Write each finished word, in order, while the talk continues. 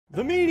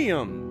The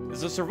Medium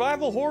is a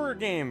survival horror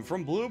game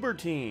from Bloober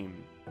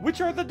team, which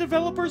are the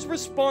developers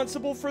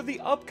responsible for the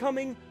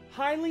upcoming,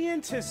 highly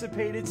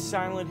anticipated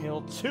Silent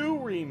Hill 2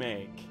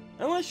 remake.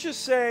 And let's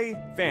just say,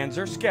 fans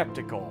are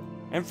skeptical.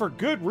 And for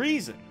good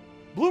reason.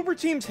 Bloober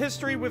team's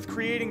history with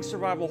creating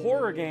survival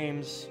horror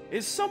games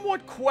is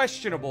somewhat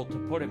questionable, to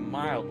put it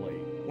mildly,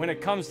 when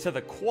it comes to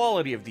the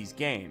quality of these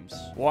games.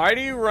 Why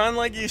do you run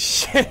like you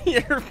shit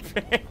your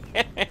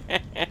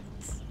pants?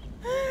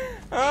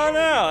 Oh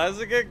no, that's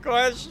a good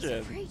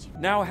question.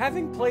 Now,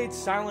 having played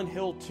Silent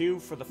Hill 2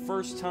 for the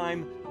first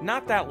time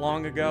not that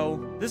long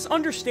ago, this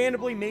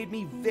understandably made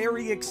me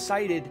very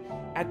excited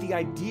at the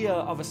idea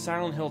of a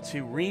Silent Hill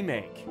 2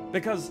 remake.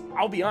 Because,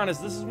 I'll be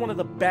honest, this is one of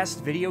the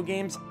best video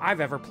games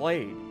I've ever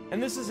played.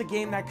 And this is a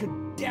game that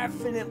could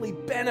definitely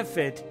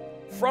benefit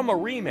from a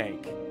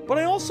remake. But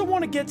I also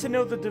want to get to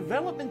know the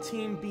development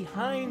team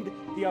behind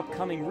the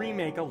upcoming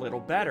remake a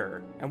little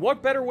better. And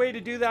what better way to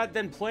do that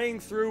than playing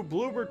through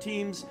Bloober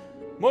team's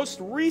most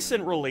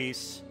recent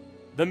release,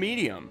 The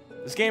Medium.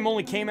 This game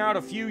only came out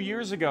a few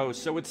years ago,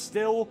 so it's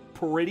still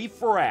pretty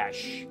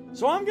fresh.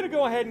 So I'm gonna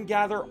go ahead and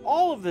gather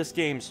all of this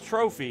game's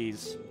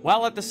trophies,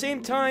 while at the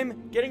same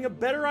time getting a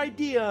better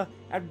idea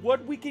at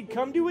what we could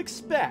come to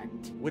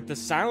expect with the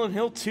Silent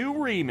Hill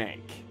 2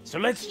 remake. So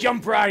let's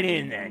jump right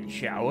in then,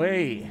 shall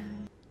we?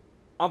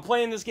 I'm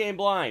playing this game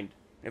blind.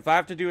 If I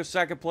have to do a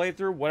second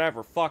playthrough,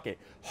 whatever, fuck it.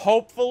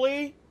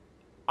 Hopefully,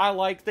 I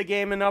like the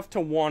game enough to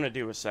want to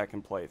do a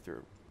second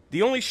playthrough.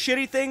 The only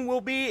shitty thing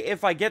will be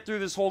if I get through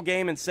this whole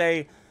game and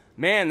say,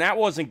 man, that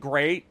wasn't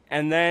great,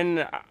 and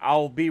then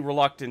I'll be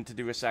reluctant to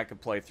do a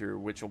second playthrough,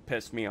 which will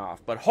piss me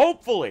off. But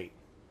hopefully,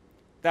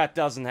 that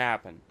doesn't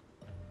happen.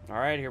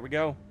 Alright, here we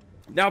go.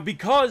 Now,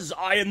 because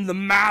I am the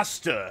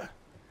master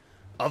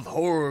of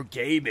horror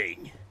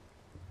gaming,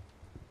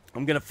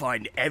 I'm gonna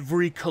find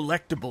every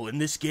collectible in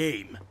this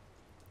game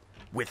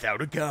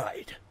without a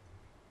guide.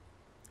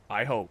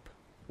 I hope.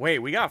 Wait,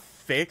 we got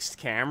fixed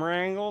camera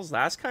angles?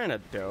 That's kind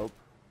of dope.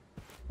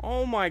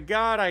 Oh my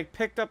god, I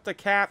picked up the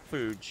cat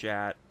food,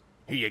 chat.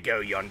 Here you go,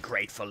 you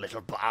ungrateful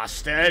little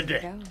bastard. Here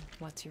you go.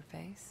 What's your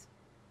face?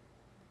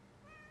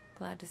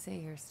 Glad to see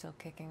you're still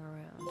kicking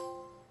around.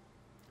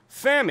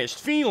 Famished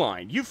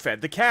feline, you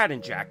fed the cat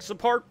in Jack's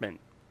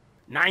apartment.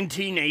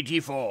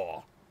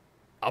 1984.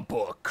 A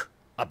book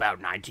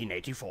about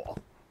 1984.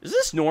 Is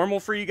this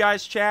normal for you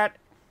guys, chat?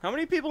 How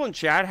many people in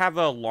chat have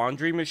a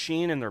laundry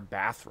machine in their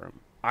bathroom?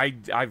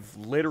 I've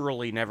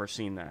literally never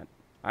seen that.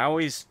 I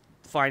always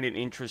find it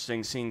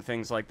interesting seeing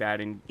things like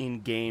that in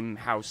game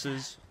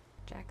houses.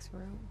 Jack's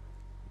room.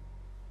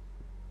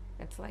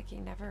 It's like he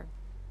never...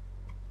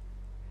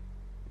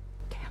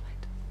 Damn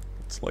it.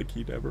 It's like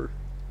he never...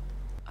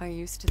 I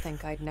used to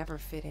think I'd never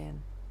fit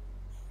in.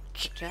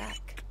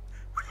 Jack.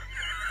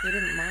 He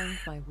didn't mind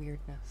my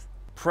weirdness.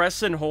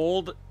 Press and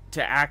hold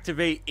to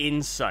activate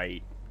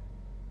insight.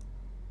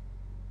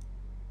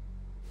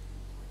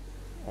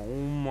 Oh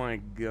my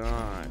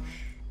gosh.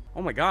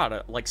 Oh my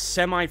god, like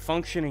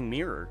semi-functioning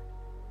mirror.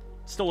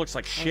 Still looks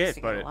like shit,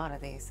 but... a lot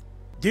of these.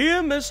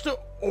 Dear Mr.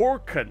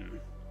 Orkin,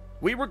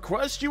 we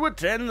request you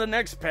attend the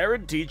next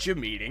parent-teacher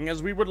meeting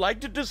as we would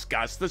like to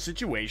discuss the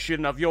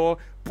situation of your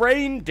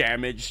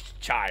brain-damaged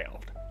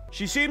child.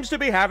 She seems to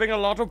be having a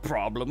lot of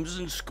problems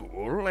in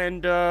school,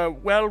 and,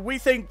 well, we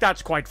think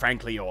that's quite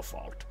frankly your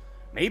fault.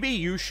 Maybe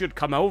you should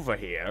come over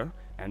here,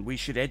 and we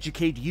should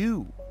educate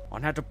you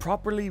on how to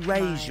properly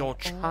raise your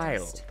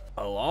child.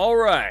 Oh,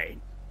 alright.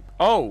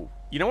 Oh,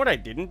 you know what I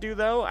didn't do,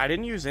 though? I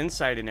didn't use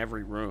insight in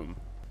every room.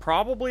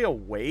 Probably a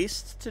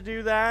waste to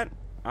do that.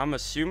 I'm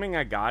assuming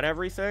I got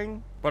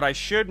everything, but I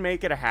should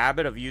make it a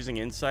habit of using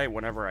insight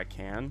whenever I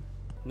can.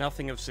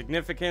 Nothing of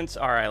significance.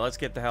 Alright, let's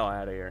get the hell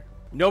out of here.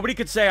 Nobody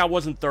could say I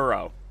wasn't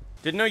thorough.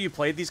 Didn't know you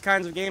played these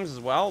kinds of games as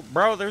well?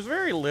 Bro, there's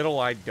very little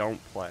I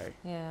don't play.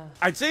 Yeah.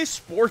 I'd say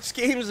sports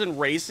games and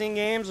racing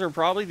games are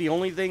probably the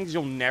only things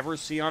you'll never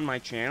see on my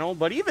channel,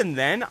 but even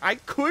then, I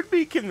could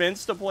be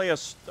convinced to play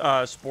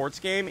a sports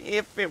game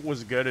if it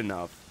was good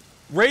enough.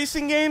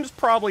 Racing games,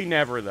 probably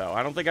never, though.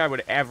 I don't think I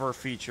would ever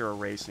feature a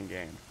racing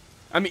game.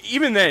 I mean,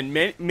 even then,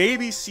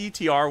 maybe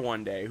CTR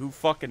one day. Who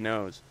fucking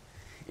knows?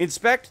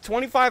 Inspect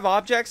 25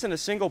 objects in a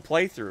single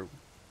playthrough.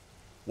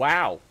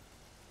 Wow.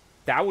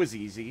 That was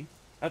easy.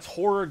 That's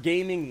Horror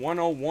Gaming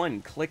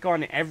 101. Click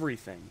on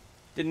everything.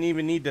 Didn't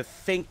even need to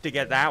think to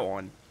get that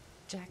one.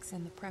 Jack's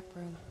in the prep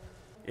room.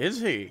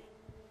 Is he?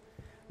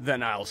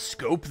 Then I'll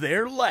scope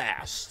there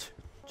last.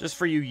 Just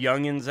for you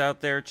youngins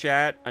out there,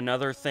 chat,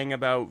 another thing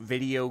about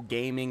Video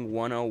Gaming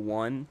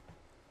 101.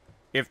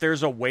 If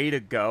there's a way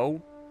to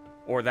go,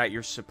 or that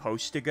you're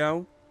supposed to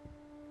go,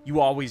 you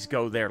always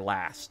go there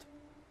last.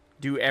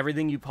 Do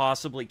everything you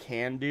possibly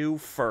can do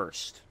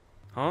first.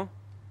 Huh?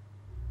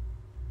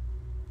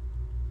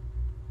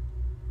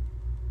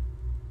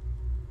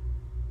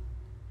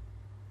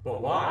 But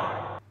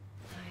why?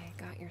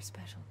 I got your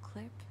special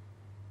clip.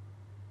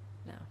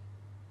 No.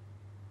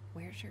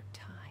 Where's your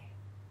tie?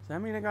 Does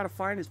that mean I gotta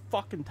find his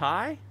fucking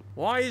tie?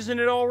 Why isn't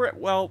it already?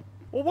 Well,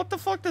 Well, what the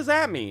fuck does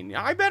that mean?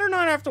 I better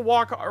not have to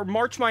walk or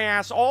march my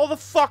ass all the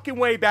fucking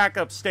way back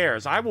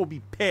upstairs. I will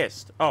be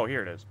pissed. Oh,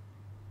 here it is.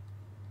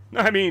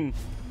 I mean...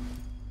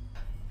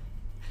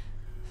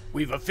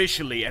 We've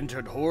officially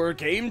entered horror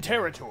game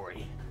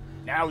territory.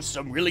 Now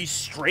some really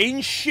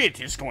strange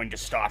shit is going to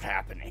start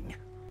happening.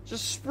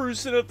 Just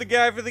sprucing up the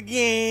guy for the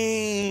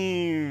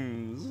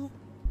games.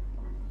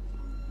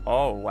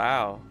 Oh,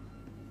 wow.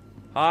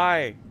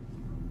 Hi.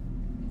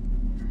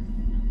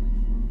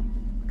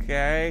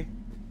 Okay.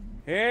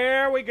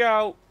 Here we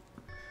go.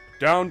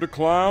 Down to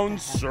Clown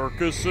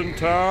Circus in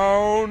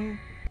town.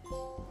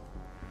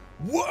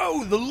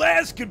 Whoa, the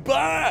last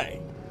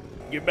goodbye.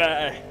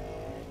 Goodbye.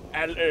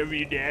 I love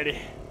you,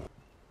 Daddy.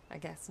 I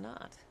guess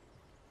not.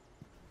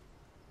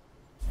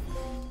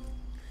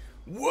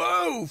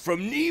 Whoa,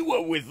 from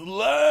Niwa with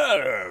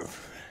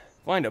love.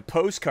 Find a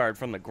postcard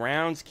from the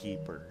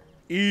groundskeeper.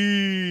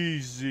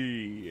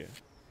 Easy.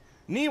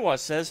 Niwa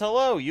says,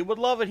 hello, you would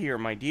love it here,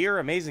 my dear.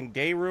 Amazing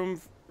day room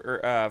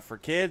for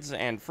kids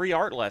and free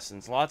art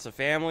lessons. Lots of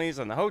families,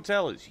 and the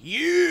hotel is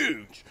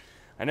huge.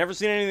 I never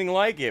seen anything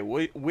like it.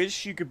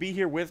 Wish you could be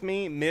here with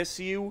me. Miss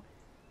you.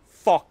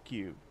 Fuck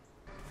you.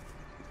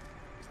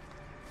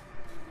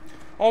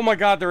 Oh my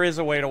god, there is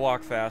a way to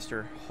walk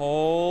faster.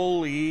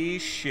 Holy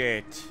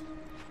shit.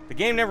 The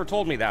game never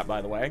told me that,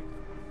 by the way.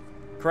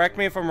 Correct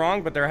me if I'm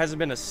wrong, but there hasn't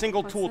been a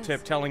single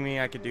tooltip telling me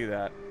I could do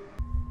that.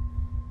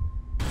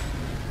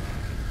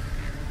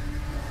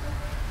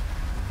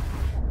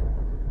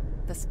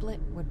 The split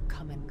would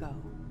come and go.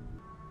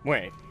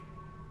 Wait.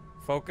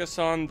 Focus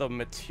on the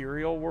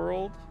material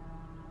world?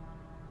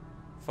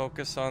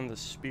 Focus on the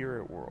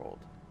spirit world.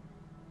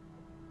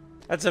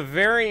 That's a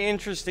very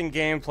interesting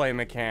gameplay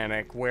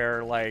mechanic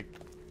where, like,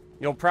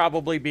 you'll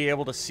probably be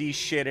able to see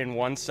shit in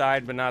one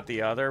side but not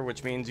the other,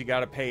 which means you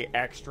gotta pay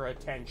extra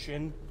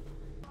attention.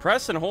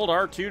 Press and hold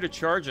R2 to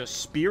charge a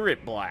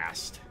spirit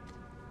blast.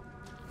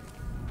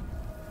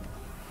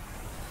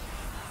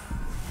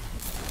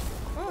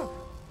 Oh,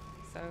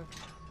 so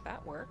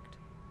that worked.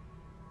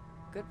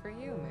 Good for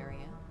you,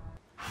 Marianne.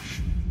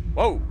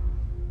 Whoa.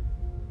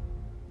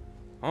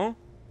 Huh?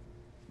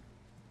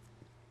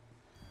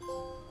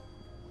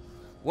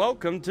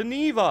 Welcome to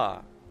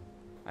Neva.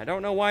 I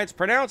don't know why it's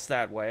pronounced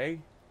that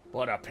way,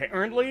 but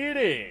apparently it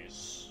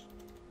is.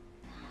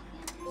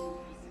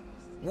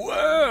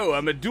 Whoa,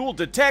 I'm a dual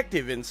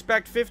detective.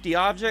 Inspect 50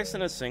 objects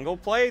in a single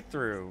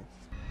playthrough.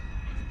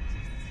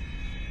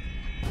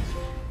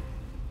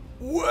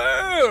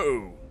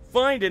 Whoa!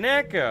 Find an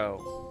echo.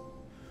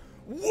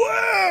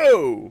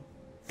 Whoa!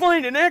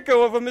 Find an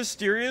echo of a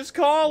mysterious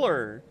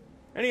caller.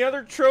 Any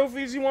other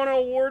trophies you want to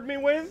award me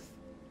with?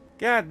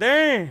 God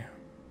damn.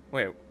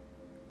 Wait,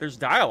 there's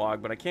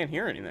dialogue, but I can't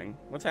hear anything.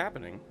 What's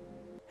happening?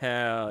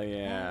 Hell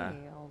yeah.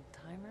 Hey,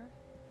 old-timer.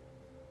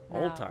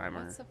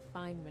 Old-timer. What's a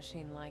fine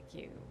machine like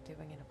you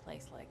doing in a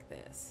place like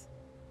this?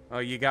 Oh,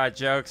 you got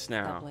jokes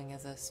now. Doubling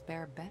as a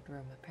spare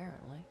bedroom,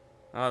 apparently.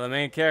 Oh, the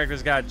main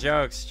character's got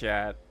jokes,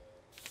 chat.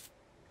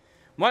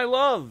 My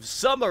love,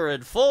 summer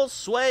in full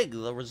swing.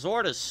 The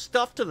resort is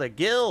stuffed to the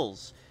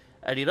gills.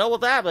 And you know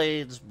what that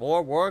means?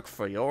 More work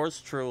for yours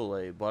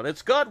truly. But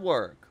it's good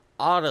work.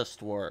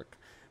 Honest work.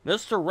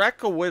 Mr.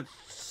 Rekowitz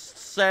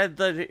said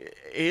that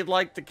he'd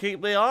like to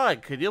keep me on.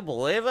 Can you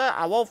believe it?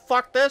 I won't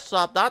fuck this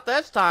up. Not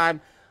this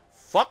time.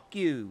 Fuck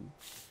you.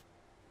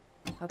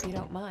 Hope you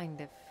don't mind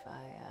if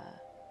I,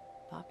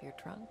 pop your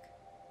trunk.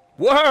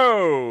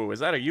 Whoa! Is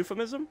that a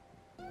euphemism?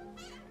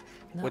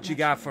 Not What you much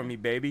got more. for me,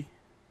 baby?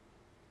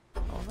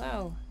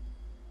 Although,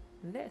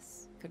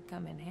 this could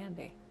come in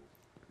handy.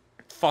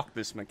 Fuck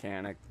this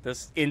mechanic.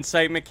 This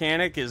insight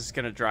mechanic is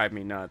gonna drive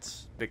me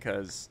nuts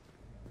because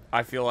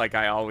I feel like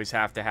I always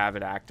have to have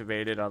it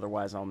activated,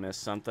 otherwise I'll miss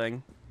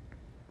something.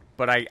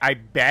 But I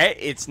bet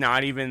it's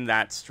not even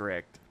that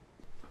strict.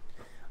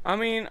 I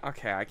mean,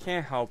 okay, I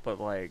can't help but,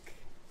 like,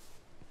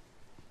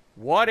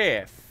 what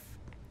if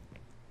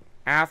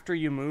after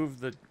you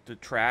move the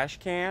trash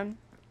can,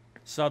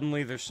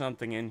 suddenly there's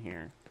something in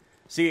here?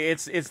 See,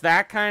 it's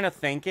that kind of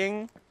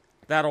thinking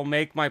that'll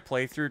make my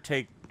playthrough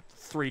take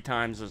 3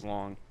 times as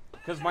long.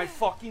 Because my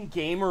fucking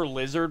gamer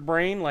lizard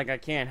brain, like, I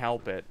can't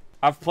help it.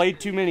 I've played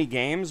too many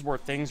games where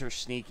things are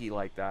sneaky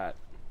like that.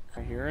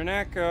 I hear an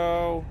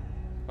echo.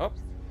 Up.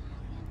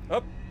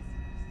 Up.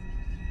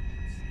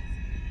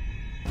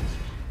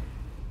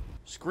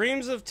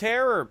 Screams of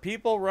terror.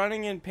 People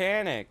running in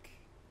panic.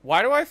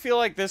 Why do I feel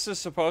like this is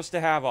supposed to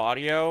have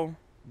audio,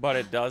 but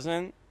it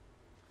doesn't?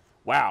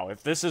 Wow,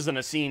 if this isn't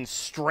a scene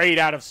straight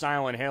out of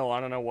Silent Hill, I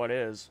don't know what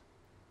is.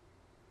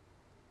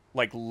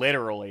 Like,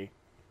 literally.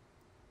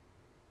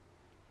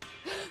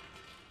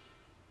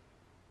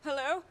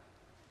 Hello?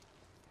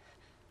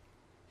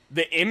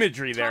 The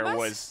imagery there Thomas?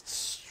 was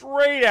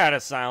straight out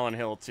of Silent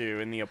Hill 2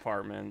 in the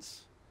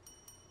apartments.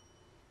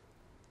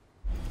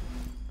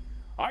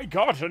 I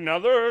got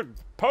another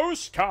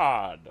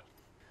postcard.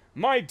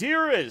 My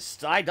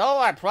dearest, I know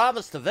I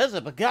promised to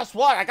visit, but guess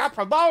what? I got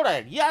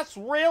promoted. Yes,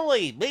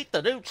 really. Meet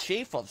the new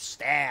chief of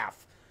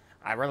staff.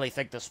 I really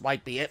think this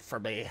might be it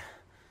for me.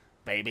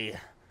 Baby,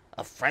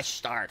 a fresh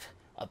start.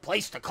 A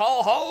place to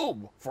call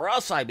home. For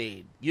us, I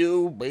mean.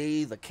 You,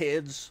 me, the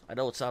kids. I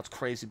know it sounds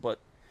crazy, but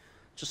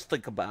just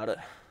think about it.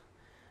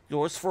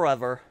 Yours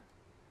forever.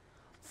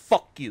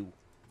 Fuck you.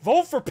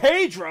 Vote for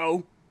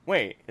Pedro!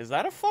 Wait, is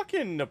that a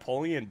fucking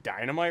Napoleon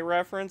Dynamite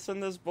reference in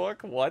this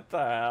book? What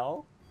the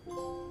hell?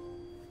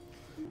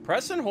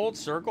 Press and hold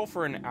circle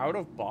for an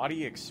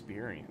out-of-body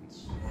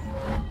experience.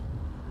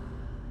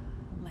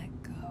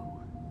 Let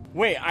go.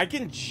 Wait, I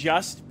can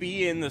just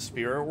be in the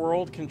spirit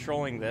world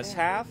controlling this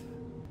half?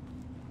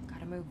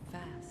 Gotta move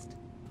fast.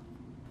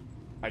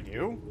 I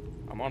do?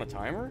 I'm on a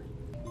timer?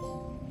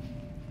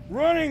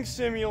 Running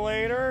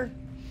simulator!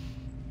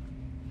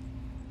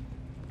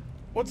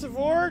 What's it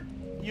for?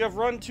 You have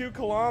run 2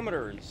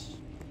 kilometers.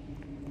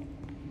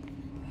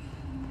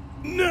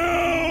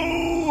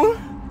 No!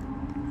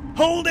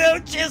 Hold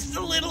out just a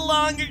little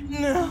longer.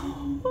 No.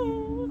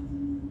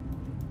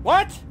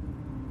 What?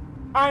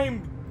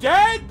 I'm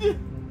dead?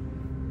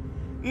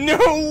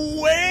 No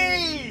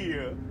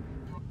way!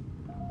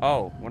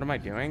 Oh, what am I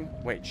doing?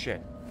 Wait, shit.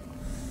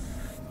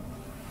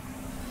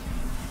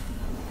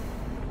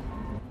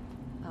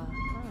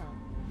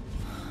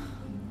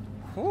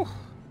 Whew.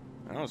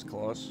 That was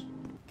close.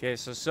 Okay,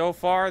 so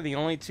far, the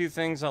only 2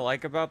 things I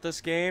like about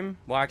this game,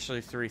 well, actually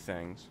 3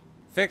 things.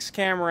 Fixed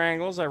camera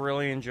angles, I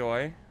really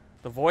enjoy.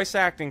 The voice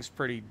acting's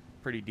pretty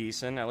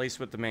decent, at least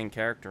with the main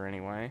character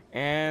anyway.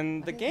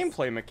 And the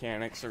gameplay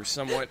mechanics are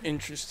somewhat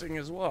interesting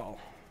as well.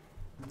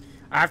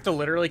 I have to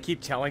literally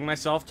keep telling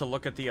myself to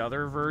look at the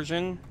other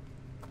version.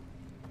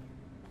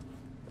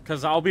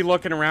 Because I'll be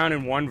looking around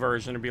in one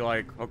version and be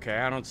like, okay,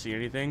 I don't see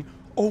anything.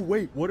 Oh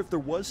wait, what if there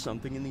was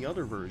something in the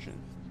other version?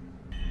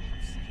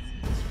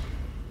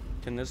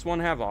 Can this one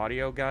have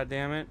audio,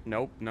 goddammit?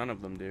 Nope, none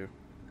of them do.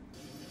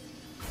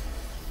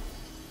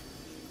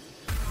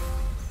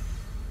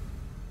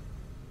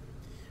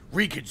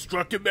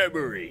 Reconstruct a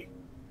memory.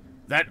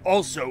 That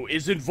also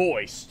isn't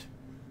voiced.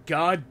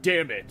 God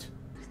damn it.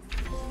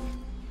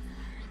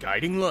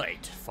 Guiding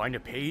light. Find a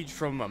page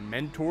from a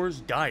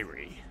mentor's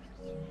diary.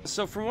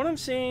 So from what I'm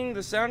seeing,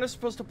 the sound is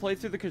supposed to play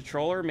through the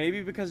controller.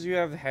 Maybe because you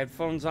have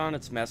headphones on,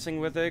 it's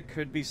messing with it.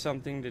 Could be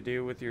something to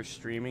do with your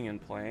streaming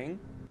and playing.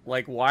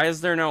 Like, why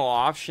is there no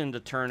option to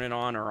turn it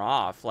on or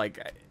off? Like,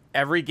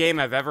 every game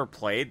I've ever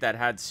played that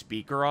had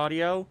speaker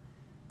audio,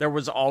 there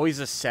was always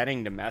a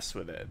setting to mess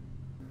with it.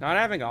 Not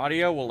having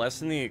audio will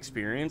lessen the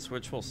experience,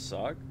 which will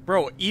suck.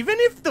 Bro, even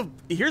if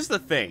here's the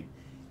thing.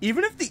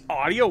 Even if the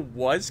audio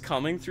was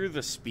coming through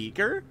the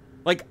speaker,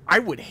 like, I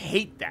would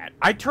hate that.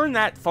 I turn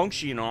that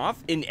function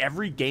off in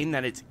every game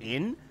that it's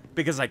in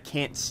because I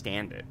can't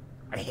stand it.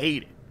 I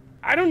hate it.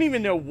 I don't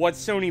even know what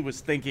Sony was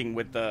thinking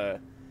with the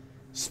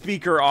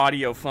speaker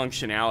audio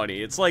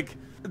functionality. It's like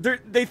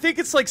they think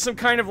it's like some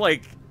kind of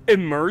like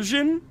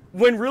immersion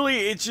when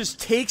really it just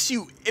takes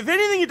you, if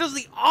anything, it does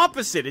the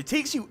opposite. It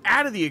takes you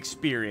out of the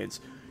experience.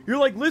 You're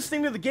like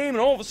listening to the game and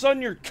all of a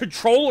sudden your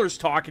controller's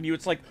talking to you.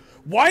 It's like,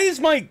 why is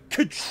my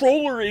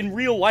controller in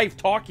real life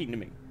talking to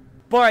me?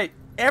 But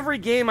every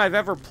game I've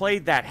ever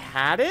played that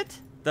had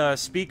it, the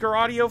speaker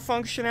audio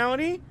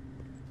functionality,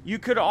 you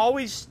could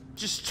always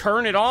just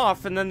turn it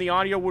off and then the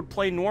audio would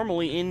play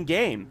normally in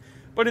game.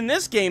 But in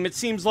this game, it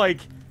seems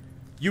like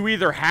you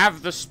either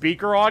have the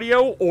speaker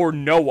audio or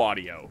no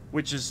audio,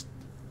 which is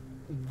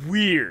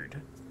weird.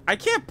 I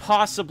can't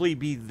possibly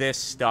be this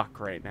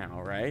stuck right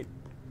now, right?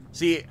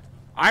 See,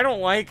 I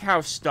don't like how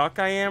stuck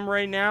I am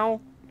right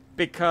now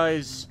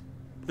because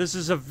this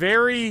is a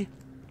very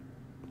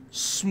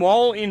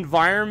small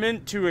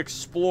environment to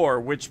explore,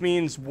 which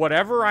means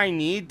whatever I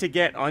need to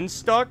get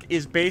unstuck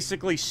is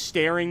basically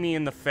staring me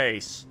in the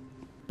face,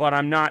 but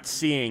I'm not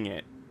seeing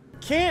it.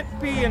 Can't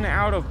be an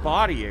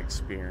out-of-body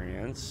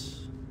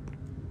experience.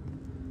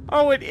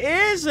 Oh, it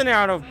is an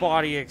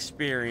out-of-body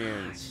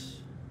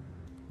experience.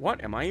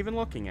 What am I even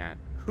looking at?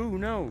 Who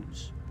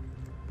knows?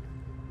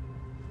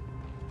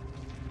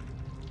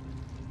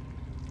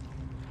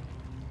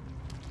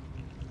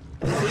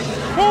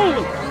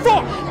 Holy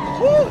fuck!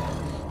 Woo!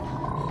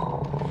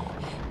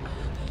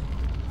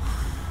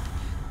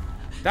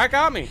 That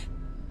got me.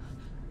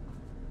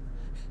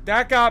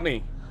 That got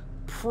me.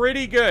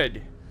 Pretty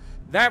good.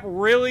 That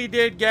really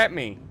did get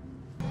me.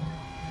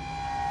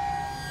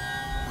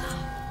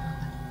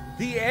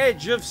 The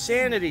edge of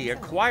sanity.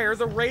 Acquire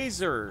the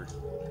razor.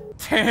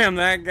 Damn,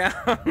 that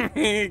got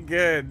me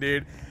good,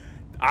 dude.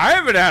 I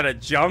haven't had a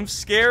jump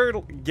scare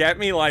get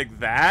me like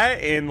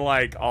that in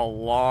like a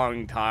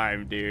long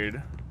time,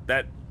 dude.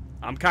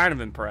 I'm kind of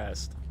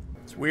impressed.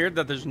 It's weird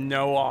that there's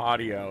no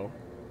audio.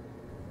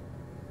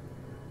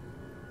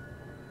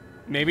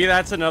 Maybe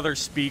that's another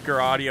speaker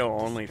audio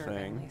only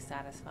thing.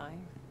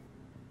 Satisfying.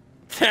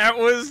 That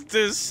was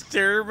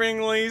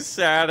disturbingly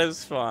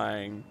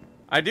satisfying.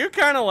 I do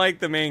kind of like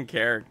the main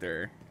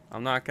character.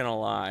 I'm not gonna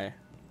lie.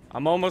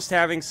 I'm almost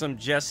having some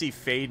Jesse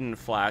Faden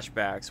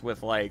flashbacks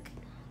with, like,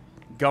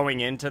 going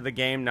into the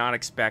game not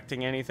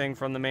expecting anything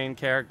from the main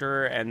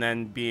character and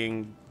then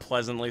being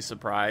pleasantly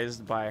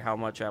surprised by how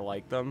much I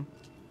like them.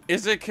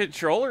 Is it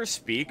controller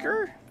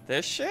speaker?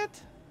 This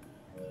shit?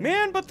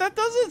 Man, but that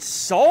doesn't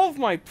solve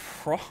my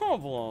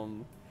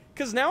problem.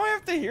 Because now I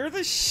have to hear the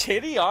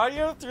shitty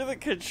audio through the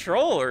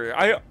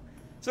controller.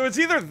 So it's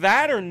either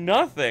that or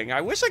nothing.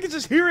 I wish I could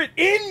just hear it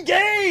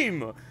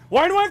in-game!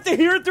 Why do I have to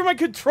hear it through my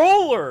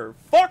controller?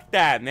 Fuck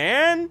that,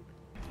 man!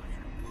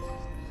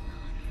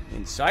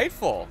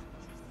 Insightful.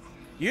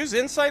 Use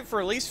Insight for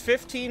at least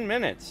 15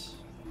 minutes.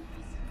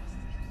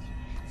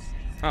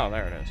 Oh,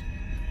 there it is.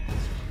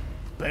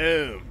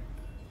 Boom.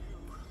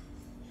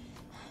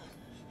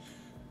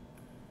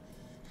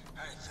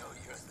 I know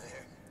you're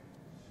there.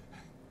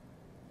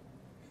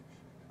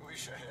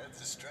 Wish I had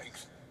the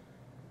strength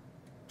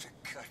to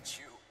cut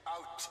you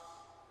out.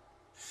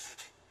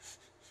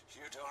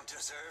 You don't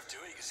deserve to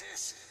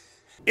exist.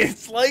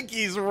 It's like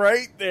he's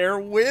right there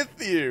with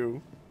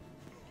you.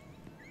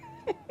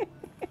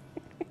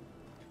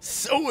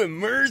 So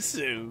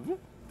immersive.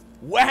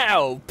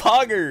 Wow,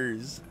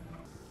 poggers.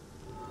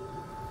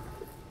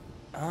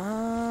 Oh.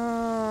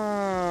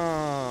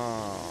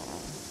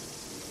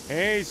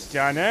 Hey,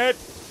 Stunnet.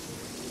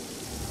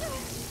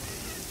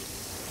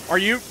 Are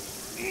you?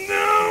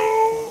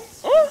 No!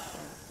 Oh.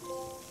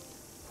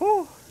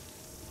 Whew.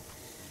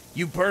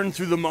 You burned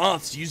through the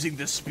moths using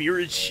the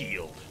spirit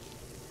shield.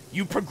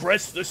 You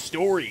progressed the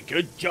story.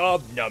 Good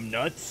job,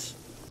 numbnuts.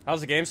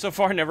 How's the game so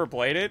far? Never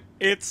played it.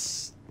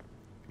 It's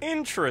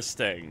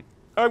interesting.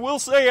 I will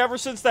say, ever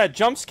since that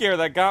jump scare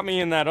that got me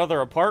in that other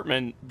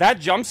apartment, that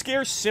jump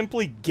scare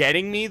simply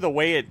getting me the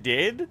way it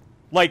did,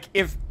 like,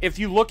 if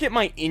you look at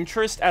my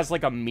interest as,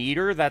 like, a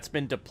meter that's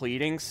been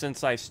depleting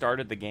since I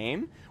started the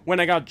game, when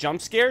I got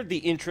jump scared, the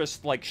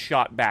interest, like,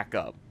 shot back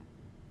up.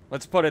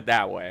 Let's put it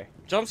that way.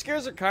 Jump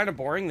scares are kind of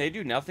boring. They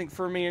do nothing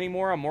for me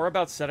anymore. I'm more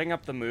about setting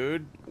up the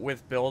mood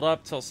with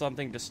build-up till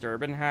something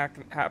disturbing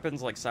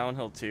happens, like Silent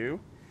Hill 2.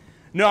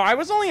 No, I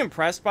was only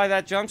impressed by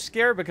that jump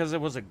scare because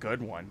it was a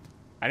good one.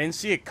 I didn't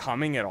see it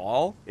coming at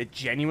all. It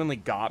genuinely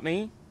got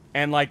me.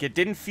 And, like, it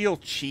didn't feel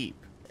cheap.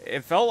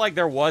 It felt like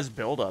there was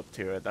build-up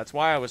to it. That's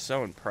why I was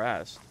so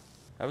impressed.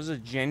 That was a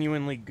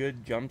genuinely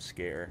good jump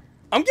scare.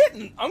 I'm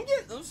starting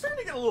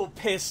to get a little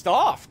pissed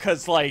off.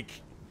 Because,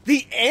 like,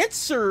 the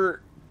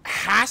answer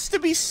has to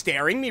be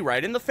staring me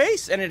right in the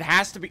face. And it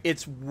has to be,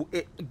 it's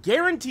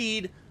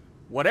guaranteed,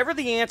 whatever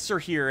the answer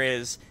here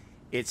is,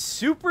 it's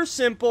super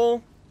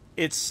simple.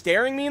 It's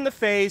staring me in the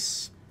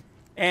face.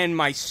 And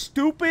my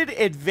stupid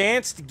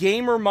advanced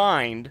gamer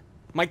mind,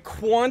 my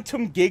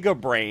quantum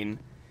gigabrain,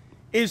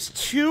 is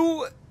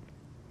too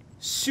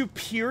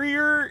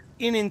superior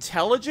in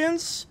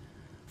intelligence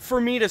for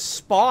me to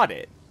spot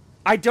it.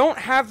 I don't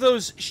have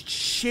those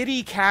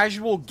shitty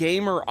casual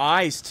gamer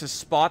eyes to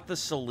spot the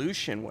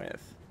solution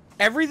with.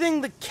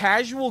 Everything the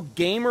casual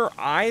gamer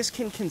eyes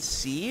can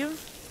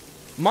conceive,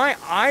 my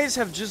eyes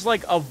have just,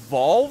 like,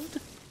 evolved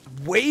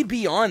way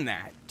beyond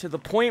that. To the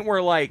point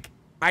where, like,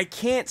 I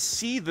can't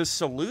see the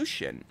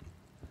solution.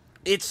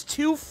 It's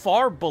too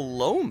far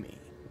below me.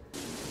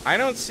 I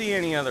don't see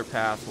any other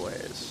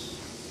pathways.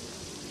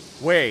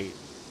 Wait.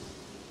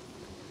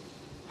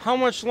 How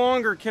much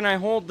longer can I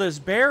hold this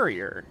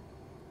barrier?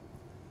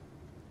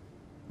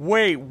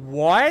 Wait,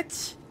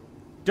 what?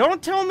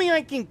 Don't tell me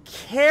I can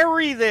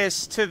carry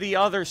this to the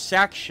other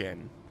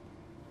section.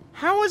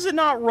 How has it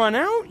not run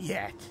out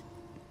yet?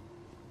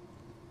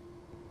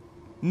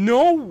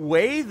 No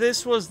way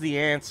this was the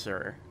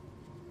answer.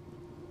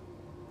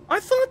 I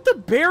thought the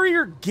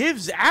barrier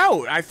gives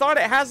out. I thought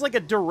it has, like, a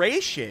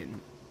duration.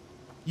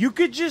 You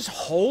could just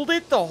hold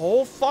it the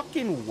whole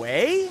fucking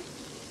way?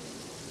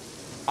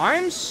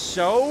 I'm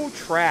so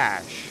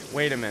trash.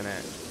 Wait a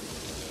minute.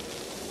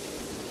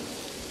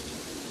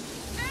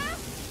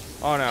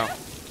 Oh, no. No!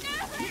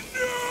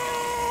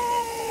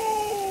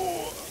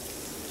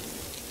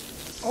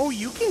 Oh,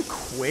 you can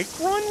quick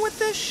run with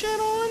this shit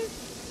on?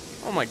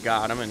 Oh my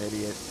god, I'm an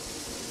idiot.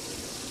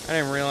 I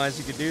didn't realize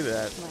you could do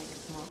that.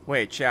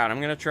 Wait, chat,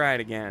 I'm gonna try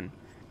it again.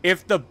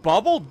 If the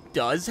bubble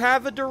does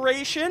have a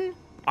duration,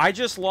 I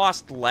just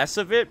lost less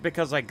of it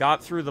because I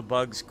got through the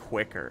bugs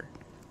quicker.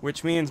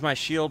 Which means my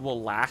shield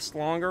will last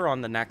longer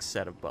on the next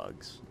set of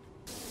bugs.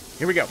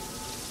 Here we go.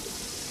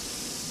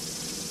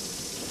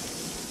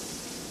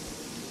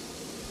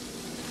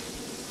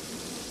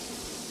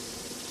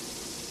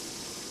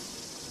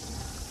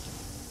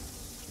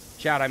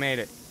 Chat, I made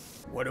it.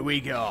 What do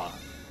we got?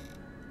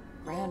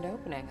 Grand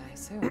opening, I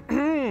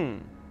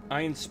assume.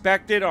 I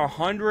inspected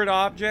 100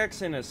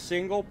 objects in a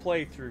single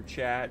playthrough,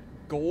 chat.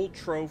 Gold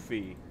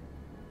trophy.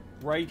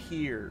 Right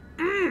here.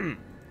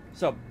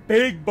 It's a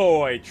big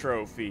boy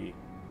trophy.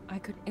 I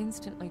could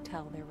instantly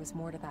tell there was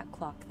more to that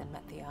clock than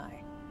met the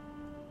eye.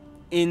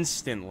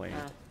 Instantly.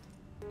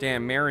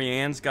 Damn,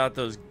 Marianne's got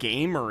those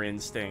gamer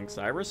instincts.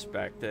 I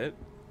respect it.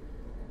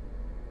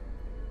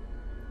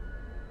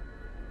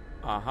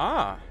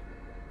 Aha.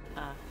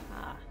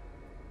 Aha.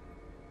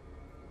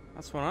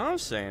 That's what I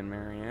was saying,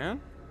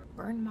 Marianne.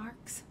 Burn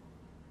marks,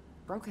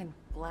 broken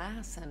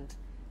glass, and...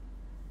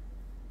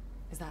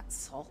 is that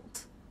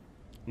salt?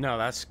 No,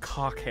 that's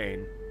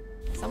cocaine.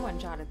 Someone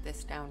jotted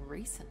this down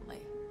recently.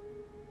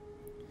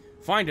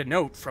 Find a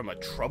note from a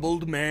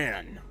troubled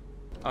man.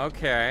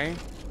 Okay.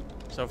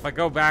 So if I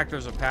go back,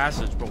 there's a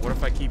passage, but what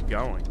if I keep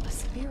going? A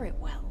spirit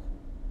well.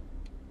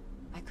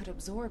 I could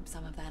absorb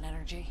some of that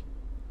energy.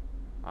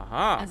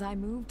 Aha. As I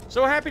moved.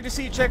 So happy to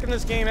see you checking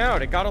this game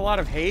out. It got a lot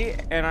of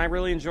hate, and I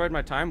really enjoyed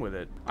my time with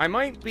it. I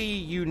might be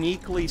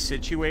uniquely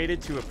situated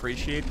to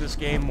appreciate this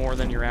game more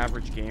than your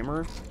average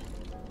gamer,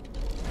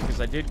 because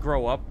I did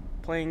grow up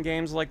playing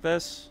games like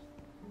this.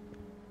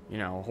 You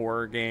know,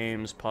 horror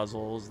games,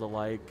 puzzles, the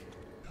like.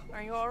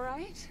 Are you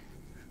alright?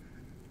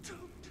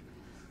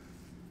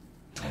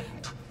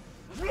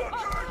 Wait!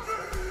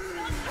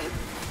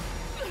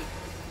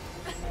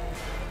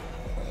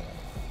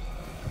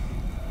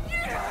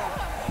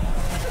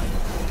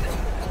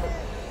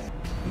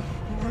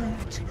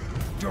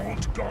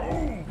 Don't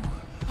go!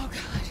 Oh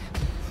god.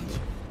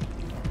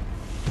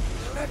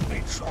 Let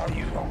me try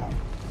you on.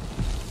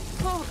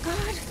 Oh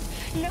god.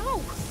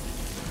 No.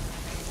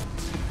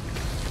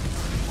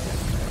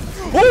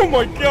 Oh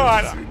my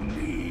god!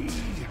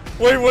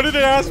 Wait, what did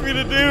it ask me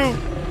to do?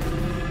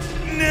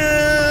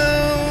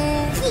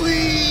 No,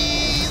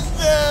 please,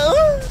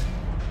 no.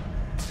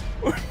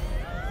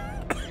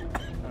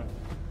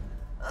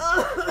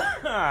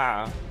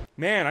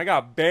 Man, I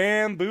got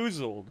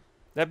bamboozled.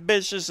 That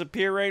bitch just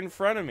appeared right in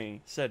front of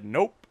me. Said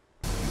nope.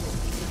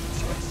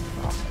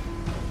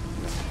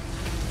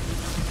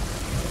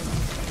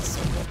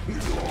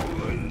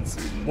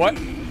 What?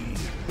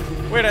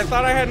 Wait, I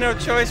thought I had no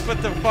choice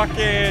but to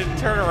fucking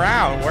turn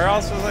around. Where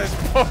else was I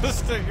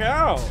supposed to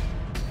go?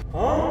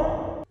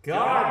 Huh?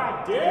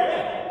 God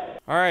damn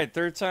it! Alright,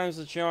 third time's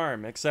the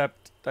charm,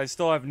 except I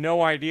still have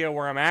no idea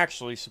where I'm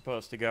actually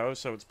supposed to go,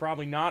 so it's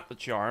probably not the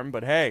charm,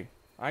 but hey,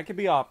 I could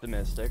be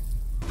optimistic.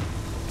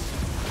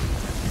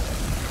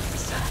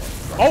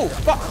 Oh,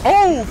 fuck!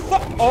 Oh,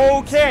 fuck!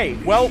 Okay,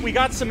 well, we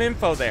got some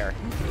info there.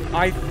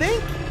 I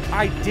think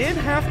I did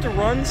have to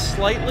run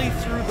slightly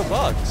through the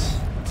bugs.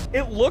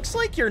 It looks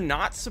like you're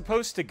not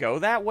supposed to go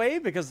that way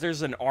because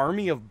there's an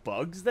army of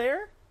bugs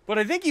there. But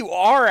I think you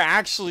are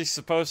actually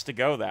supposed to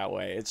go that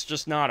way. It's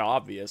just not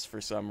obvious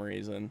for some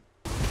reason.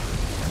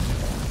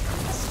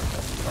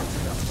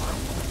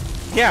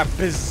 Yeah,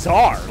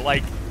 bizarre.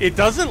 Like, it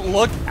doesn't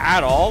look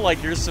at all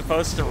like you're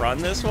supposed to run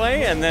this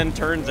way, and then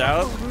turns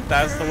out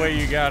that's the way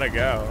you gotta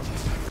go.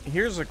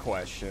 Here's a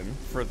question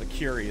for the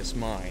curious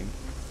mind.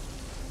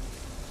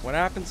 What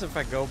happens if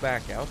I go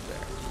back out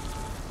there?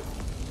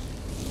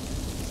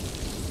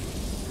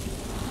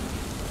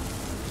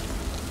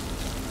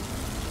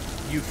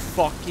 You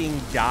fucking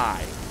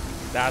die.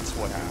 That's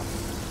what happened.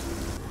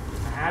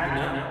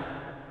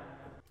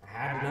 I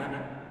had to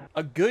know.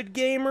 A good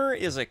gamer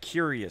is a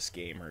curious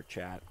gamer,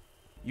 chat.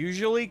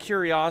 Usually,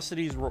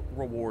 curiosity's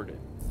rewarded.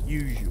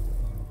 Usually.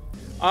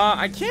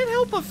 I can't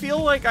help but feel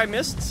like I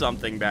missed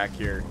something back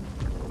here.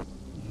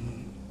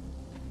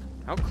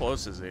 How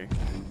close is he?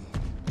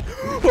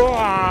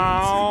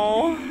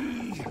 Wow.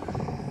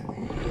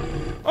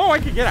 Oh, I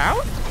could get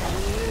out?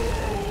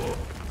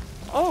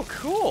 Oh,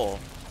 cool.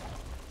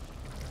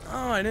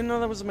 Oh, I didn't know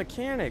that was a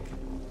mechanic.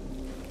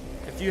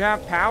 If you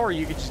have power,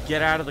 you could just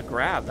get out of the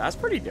grab. That's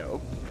pretty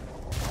dope.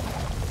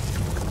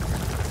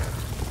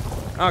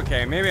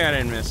 Okay, maybe I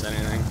didn't miss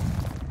anything.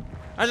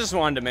 I just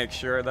wanted to make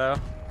sure, though.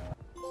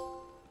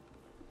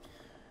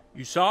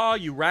 You saw,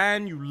 you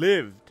ran, you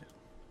lived.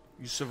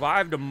 You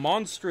survived a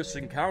monstrous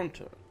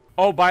encounter.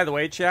 Oh, by the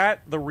way,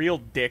 chat, the real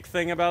dick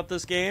thing about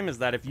this game is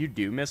that if you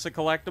do miss a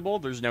collectible,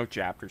 there's no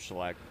chapter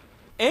select.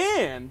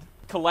 And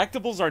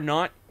collectibles are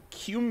not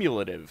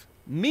cumulative.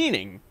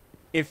 Meaning,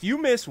 if you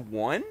miss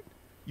one,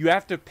 you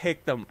have to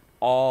pick them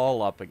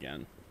all up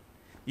again.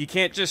 You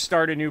can't just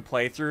start a new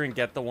playthrough and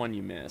get the one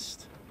you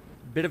missed.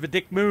 Bit of a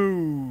dick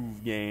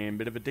move, game.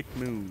 Bit of a dick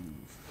move.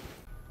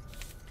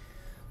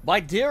 My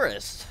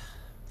dearest,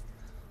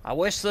 I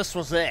wish this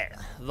was it.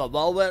 The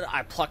moment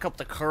I pluck up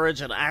the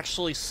courage and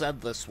actually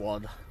send this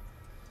one.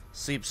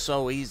 Seems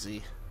so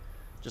easy.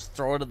 Just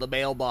throw it in the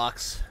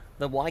mailbox.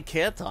 Then why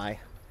can't I?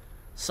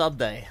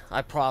 Someday,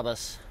 I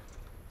promise.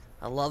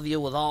 I love you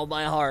with all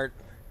my heart.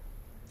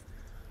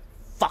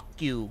 Fuck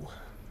you.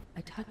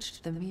 I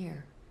touched the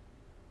mirror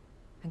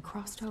and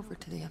crossed over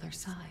to the other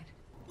side.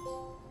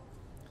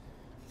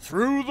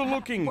 Through the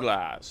looking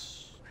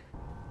glass.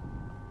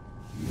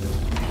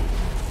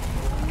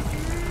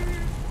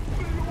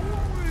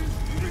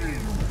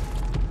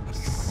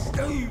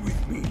 Stay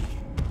with me.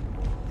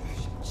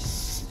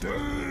 Stay.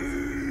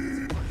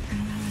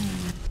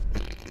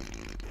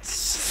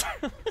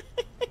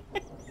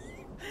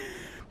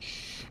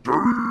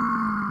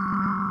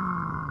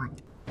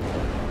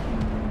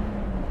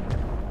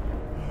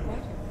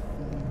 What?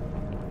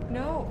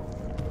 No.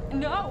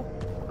 No!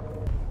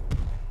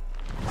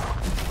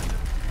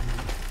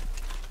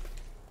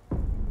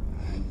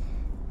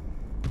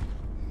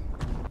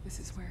 This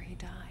is where he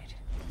died.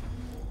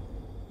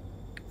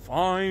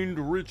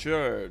 Find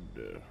Richard.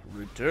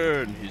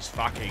 Return his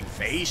fucking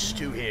face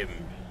to him.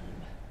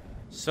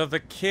 So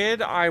the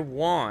kid I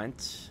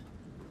want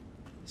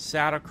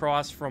sat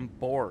across from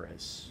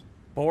Boris.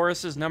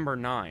 Boris is number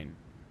 9.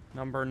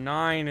 Number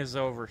 9 is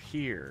over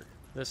here.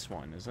 This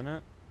one, isn't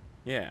it?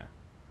 Yeah.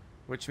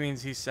 which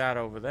means he sat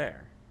over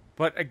there.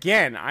 But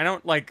again, I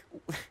don't, like,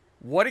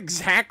 what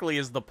exactly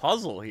is the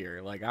puzzle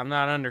here? Like, I'm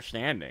not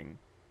understanding.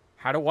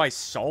 How do I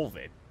solve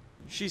it?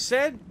 She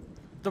said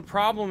the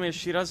problem is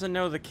she doesn't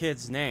know the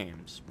kids'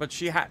 names, but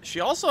she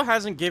also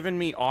hasn't given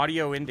me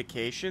audio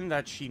indication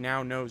that she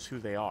now knows who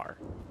they are,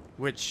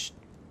 which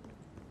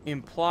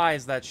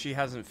implies that she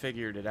hasn't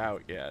figured it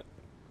out yet.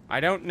 I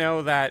don't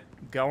know that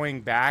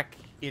going back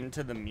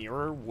into the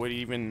mirror would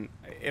even,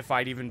 if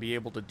I'd even be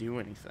able to do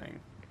anything.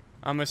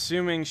 I'm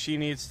assuming she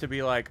needs to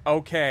be like,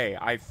 okay,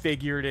 I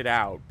figured it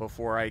out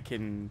before I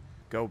can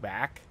go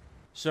back.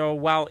 So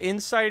while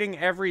inciting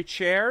every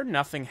chair,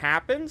 nothing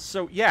happens.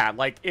 So yeah,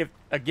 like if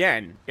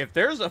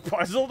there's a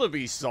puzzle to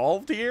be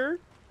solved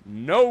here,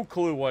 no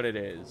clue what it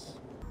is.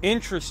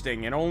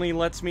 Interesting, it only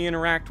lets me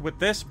interact with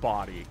this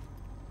body.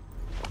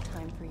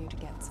 Time for you to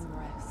get some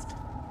rest.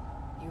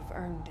 You've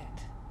earned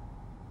it,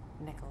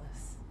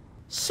 Nicholas.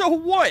 So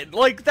what?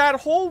 Like, that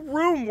whole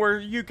room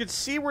where you could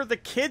see where the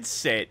kids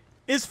sit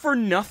is for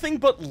nothing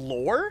but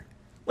lore?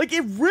 Like,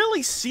 it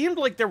really seemed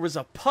like there was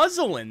a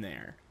puzzle in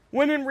there,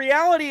 when in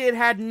reality it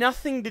had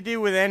nothing to do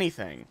with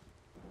anything.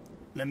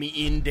 Let me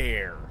in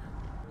there.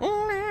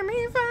 Let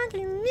me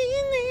fucking in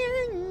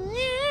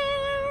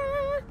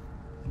there.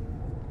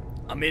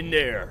 I'm in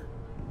there.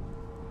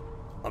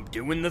 I'm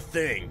doing the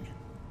thing.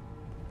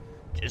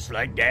 Just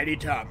like Daddy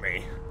taught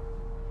me.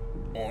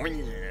 Oh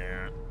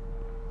yeah.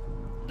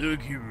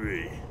 Look at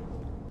me.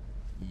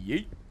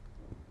 Yeet.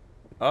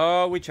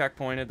 Oh, we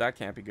checkpointed. That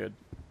can't be good.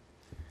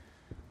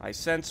 I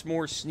sense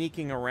more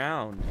sneaking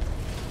around.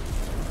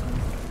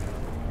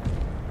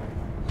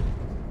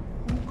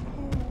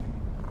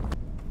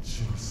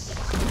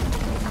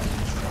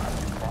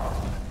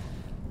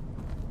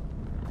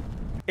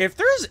 If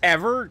there's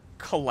ever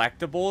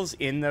collectibles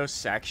in those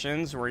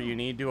sections where you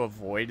need to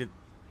avoid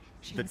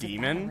the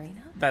demon,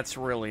 that's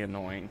really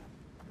annoying.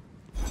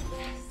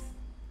 Yes.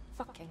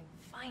 Fucking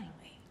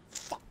finally.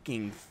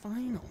 Fucking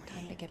finally.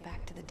 Time to get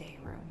back to the day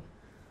room.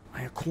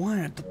 I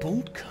acquired the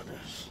bolt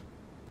cutters.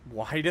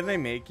 Why do they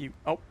make you...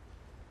 Oh.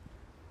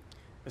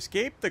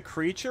 Escape the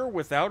creature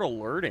without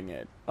alerting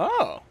it.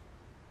 Oh.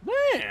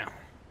 Damn.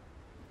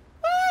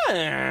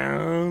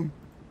 Damn.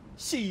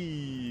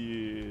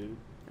 Shit.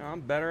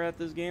 I'm better at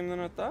this game than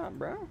I thought,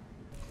 bro.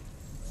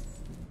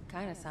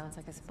 Kinda sounds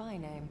like a spy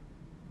name.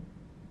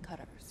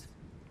 Cutters.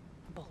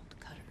 Bolt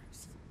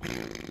cutters.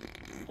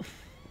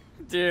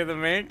 Dude, the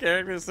main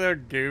character is so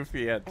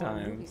goofy at Or a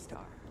movie times.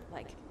 star.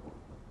 Like,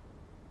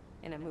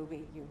 in a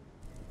movie you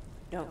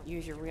don't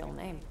use your real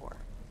name for.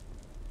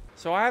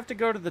 So I have to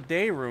go to the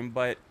day room,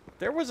 but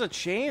there was a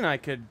chain I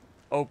could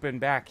open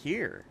back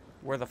here,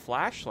 where the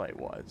flashlight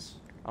was.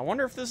 I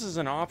wonder if this is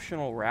an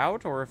optional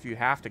route, or if you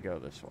have to go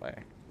this way.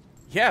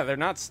 Yeah, they're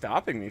not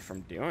stopping me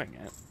from doing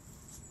it.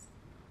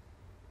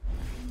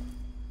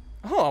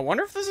 Oh, I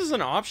wonder if this is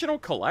an optional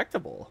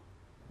collectible.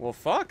 Well,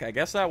 fuck, I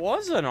guess that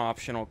was an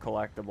optional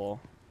collectible.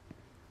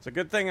 It's a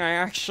good thing I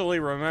actually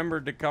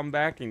remembered to come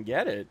back and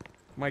get it.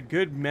 My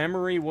good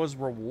memory was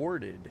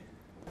rewarded.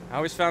 I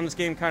always found this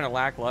game kind of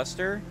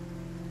lackluster.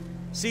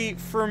 See,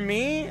 for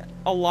me,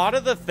 a lot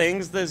of the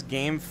things this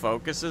game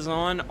focuses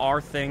on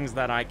are things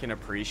that I can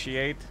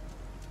appreciate.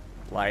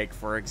 Like,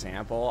 for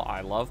example,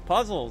 I love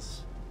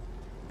puzzles.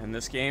 And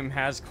this game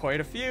has quite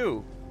a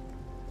few.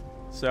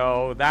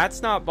 So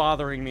that's not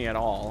bothering me at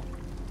all.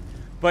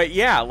 But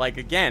yeah, like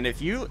again,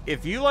 if you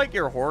like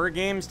your horror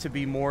games to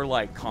be more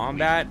like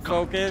combat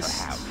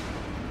focused,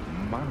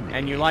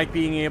 and you like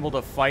being able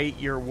to fight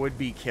your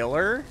would-be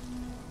killer,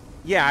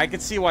 yeah, I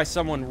could see why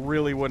someone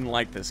really wouldn't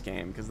like this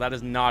game, because that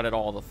is not at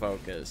all the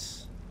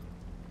focus.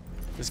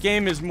 This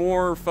game is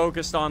more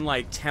focused on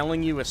like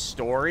telling you a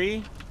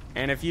story.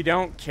 And if you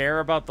don't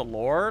care about the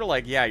lore,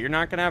 like, yeah, you're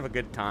not gonna have a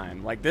good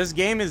time. Like, this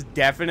game is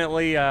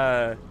definitely,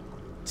 to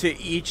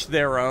each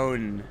their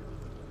own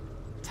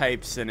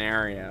type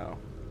scenario.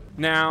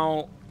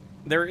 Now,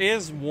 there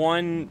is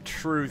one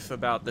truth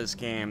about this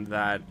game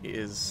that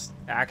is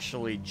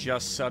actually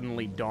just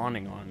suddenly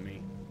dawning on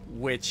me.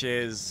 Which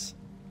is,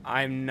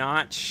 I'm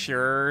not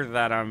sure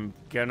that I'm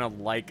gonna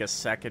like a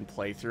second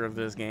playthrough of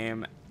this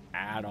game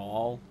at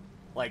all.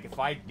 Like, if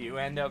I do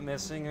end up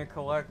missing a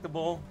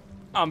collectible,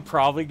 I'm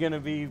probably going to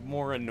be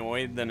more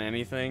annoyed than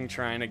anything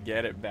trying to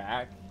get it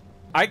back.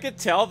 I could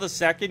tell the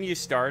second you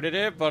started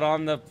it, but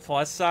on the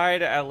plus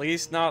side, at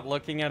least not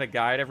looking at a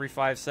guide every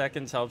 5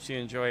 seconds helps you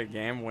enjoy a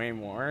game way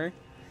more.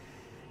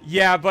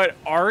 Yeah, but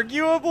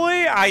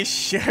arguably, I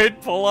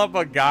should pull up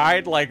a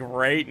guide, like,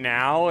 right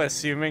now,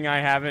 assuming I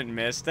haven't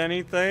missed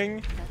anything.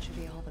 That should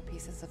be all the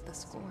pieces of the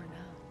score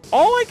now.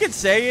 All I could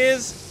say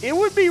is, it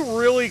would be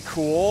really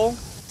cool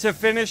to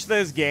finish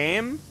this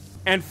game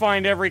and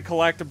find every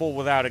collectible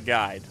without a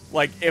guide.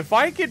 Like, if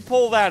I could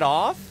pull that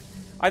off,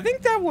 I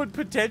think that would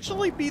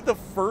potentially be the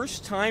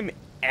first time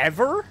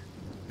ever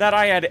that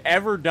I had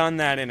ever done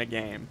that in a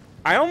game.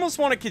 I almost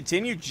want to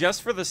continue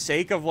just for the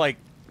sake of, like,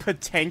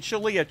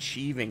 potentially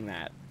achieving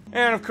that.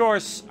 And, of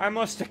course, I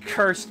must have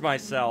cursed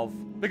myself.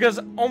 Because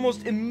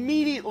almost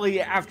immediately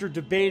after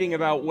debating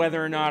about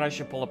whether or not I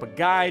should pull up a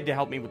guide to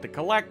help me with the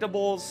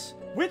collectibles,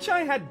 which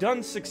I had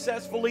done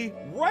successfully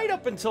right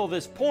up until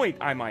this point,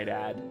 I might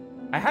add,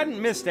 I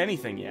hadn't missed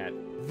anything yet.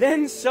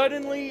 Then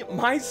suddenly,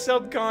 my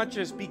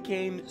subconscious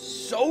became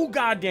so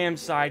goddamn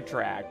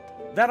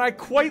sidetracked that I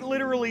quite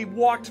literally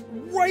walked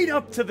right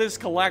up to this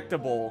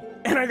collectible,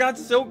 and I got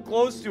so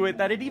close to it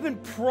that it even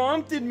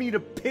prompted me to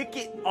pick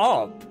it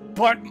up.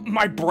 But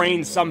my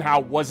brain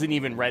somehow wasn't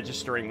even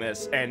registering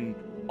this, and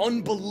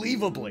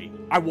unbelievably,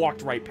 I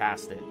walked right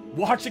past it.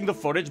 Watching the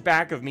footage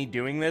back of me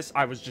doing this,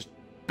 I was just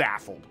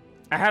baffled.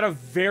 I had a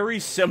very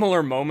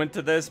similar moment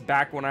to this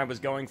back when I was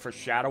going for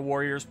Shadow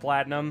Warriors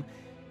Platinum,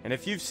 and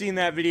if you've seen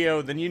that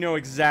video, then you know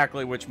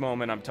exactly which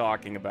moment I'm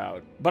talking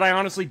about. But I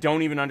honestly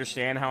don't even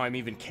understand how I'm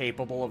even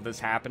capable of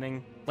this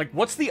happening. Like,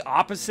 what's the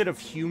opposite of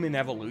human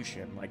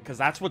evolution? Like, because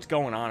that's what's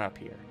going on up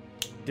here.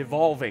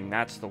 Devolving,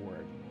 that's the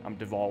word. I'm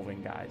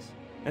devolving, guys.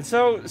 And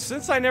so,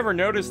 since I never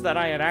noticed that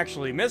I had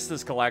actually missed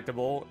this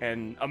collectible,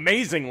 and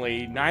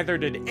amazingly, neither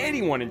did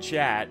anyone in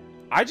chat,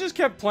 I just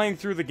kept playing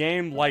through the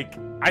game like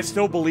I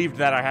still believed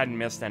that I hadn't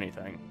missed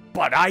anything.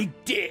 But I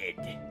did!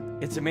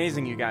 It's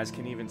amazing you guys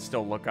can even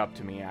still look up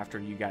to me after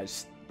you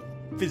guys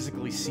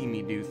physically see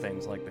me do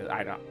things like this.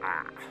 I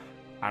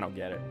don't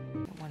get it.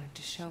 I wanted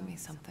to show me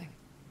something.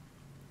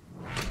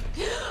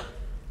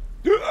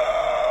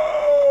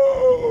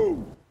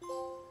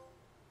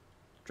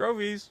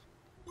 Trophies.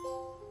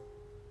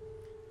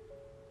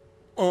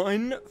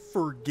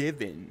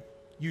 Unforgiven.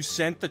 You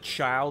sent the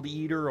child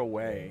eater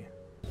away.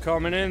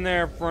 Coming in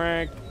there,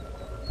 Frank.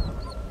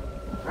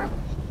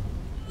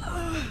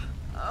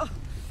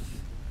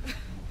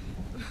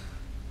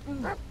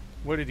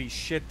 What, did he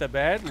shit the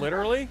bed,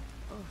 literally?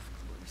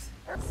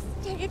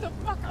 Stay the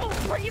fuck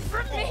away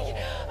from me!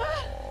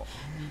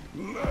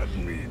 Let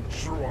me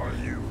try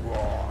you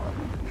on.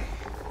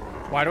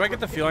 Why do I get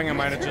the feeling I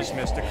might have just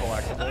missed a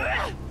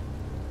collectible?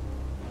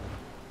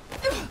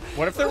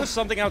 What if there was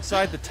something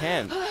outside the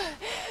tent?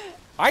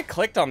 I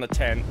clicked on the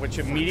tent, which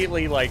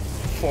immediately, like,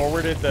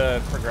 forwarded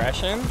the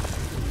progression.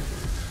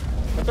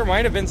 But there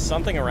might have been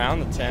something around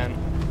the tent.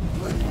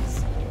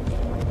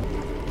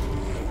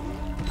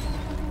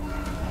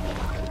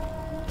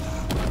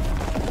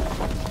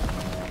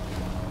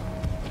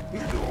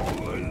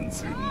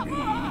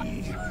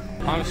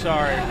 I'm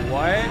sorry,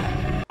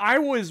 what? I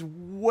was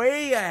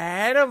way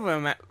ahead of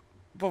him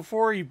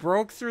before he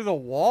broke through the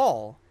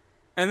wall.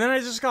 And then I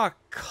just got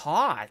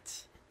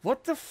caught.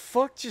 What the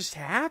fuck just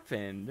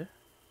happened?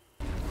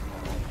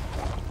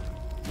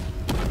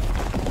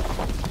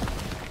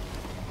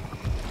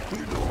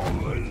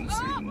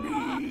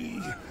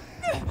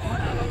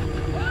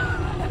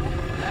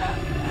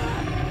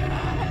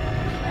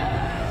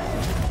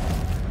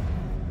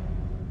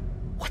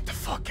 What the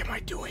fuck am I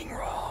doing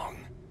wrong?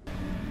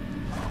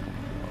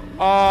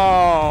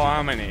 Oh,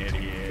 I'm an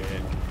idiot.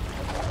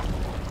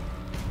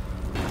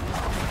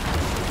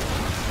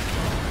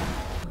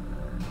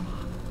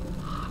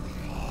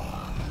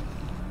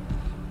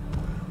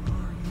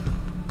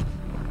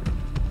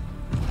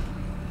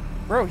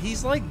 Bro,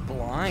 he's like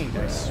blind,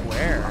 I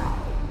swear.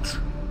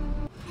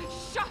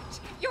 Shut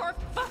your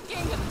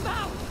fucking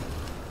mouth!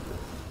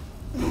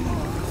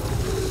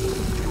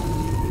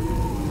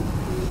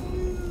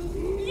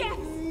 Yes!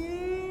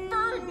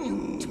 Burn,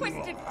 you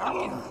twisted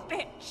fucking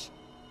bitch!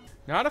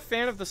 Not a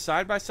fan of the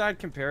side-by-side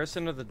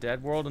comparison of the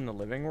dead world and the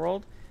living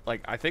world.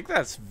 Like, I think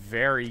that's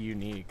very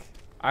unique.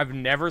 I've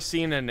never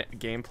seen a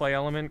gameplay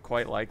element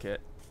quite like it.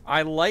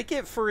 I like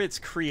it for its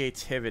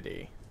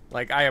creativity.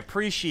 Like, I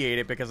appreciate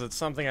it because it's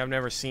something I've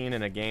never seen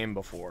in a game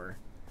before.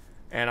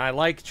 And I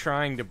like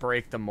trying to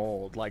break the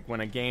mold. Like, when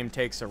a game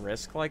takes a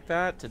risk like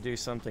that to do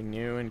something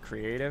new and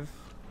creative,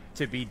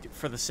 to be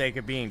for the sake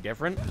of being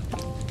different.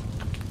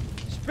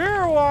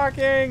 Spirit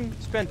walking!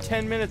 Spend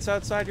 10 minutes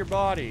outside your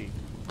body.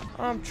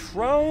 I'm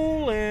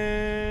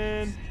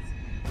trolling.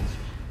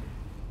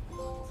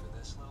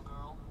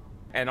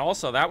 And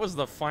also, that was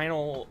the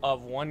final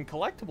of one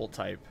collectible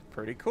type.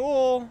 Pretty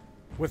cool.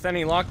 With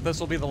any luck, this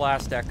will be the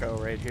last echo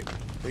right here.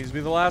 Please be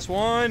the last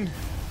one.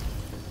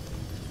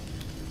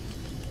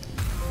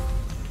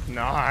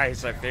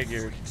 Nice, I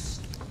figured.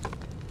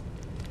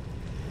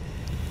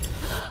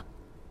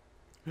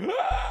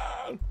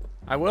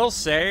 I will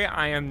say,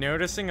 I am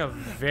noticing a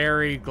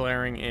very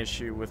glaring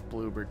issue with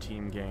Bloober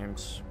Team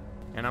games.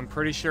 And I'm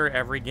pretty sure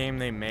every game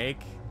they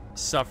make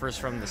suffers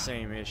from the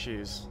same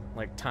issues,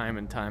 like time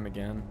and time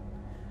again.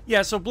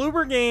 Yeah, so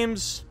Bloober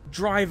games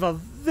drive a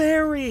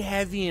very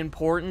heavy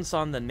importance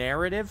on the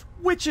narrative,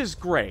 which is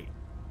great.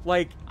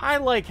 Like, I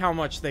like how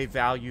much they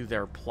value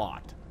their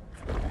plot.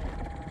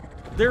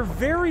 They're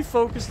very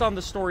focused on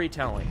the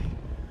storytelling.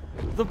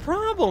 The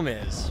problem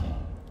is,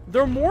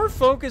 they're more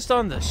focused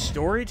on the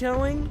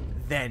storytelling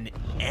than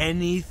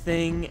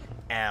anything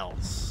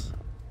else.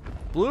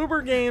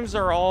 Bloober games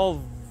are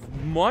all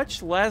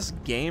much less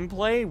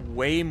gameplay,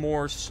 way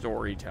more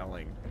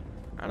storytelling.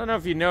 I don't know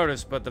if you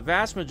noticed, but the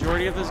vast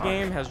majority of this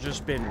game has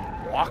just been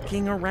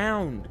walking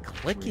around,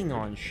 clicking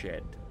on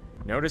shit.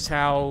 Notice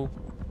how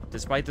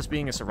despite this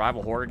being a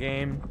survival horror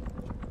game,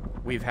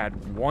 we've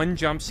had one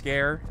jump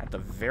scare at the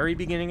very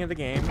beginning of the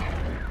game,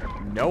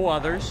 no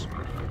others,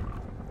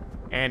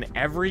 and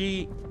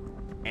every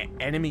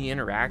enemy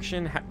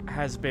interaction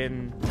has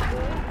been...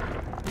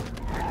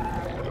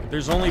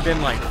 There's only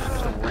been, like,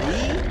 3?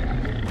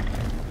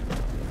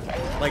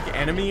 Like,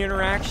 enemy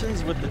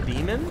interactions with the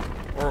demon?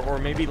 Or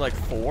maybe, like,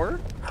 4?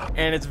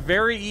 And it's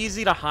very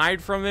easy to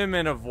hide from him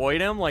and avoid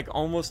him, like,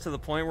 almost to the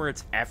point where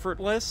it's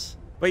effortless.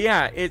 But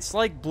yeah, it's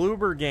like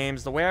Bloober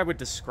games. The way I would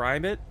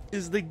describe it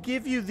is they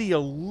give you the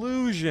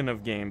illusion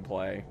of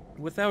gameplay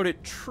without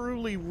it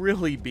truly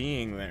really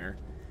being there.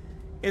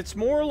 It's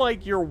more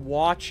like you're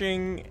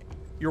walking,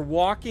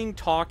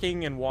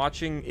 talking, and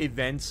watching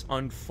events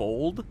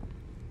unfold,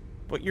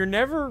 but it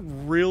never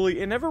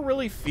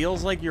really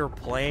feels like you're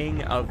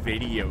playing a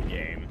video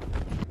game.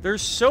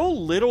 There's so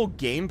little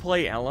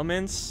gameplay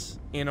elements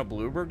in a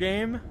Bloober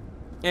game,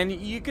 and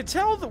you could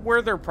tell that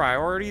where their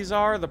priorities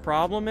are. The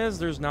problem is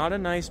there's not a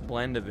nice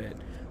blend of it.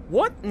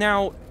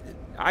 Now,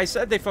 I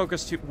said they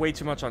focus way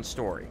too much on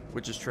story,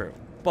 which is true,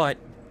 but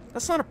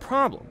that's not a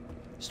problem.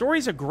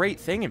 Story's a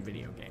great thing in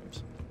video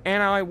games,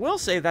 and I will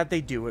say that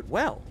they do it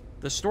well.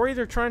 The story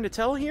they're trying to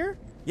tell here,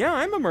 yeah,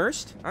 I'm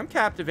immersed, I'm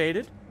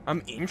captivated,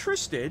 I'm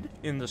interested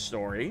in the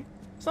story.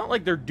 It's not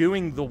like they're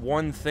doing the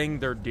one thing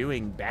they're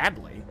doing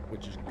badly,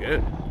 which is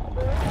good.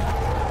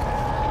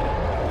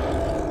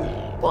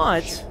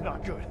 But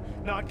not good.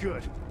 Not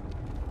good.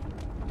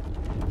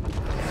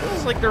 It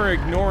feels like they're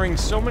ignoring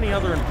so many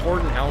other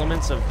important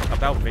elements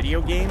about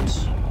video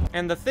games.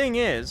 And the thing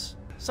is,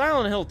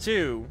 Silent Hill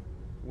 2,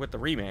 with the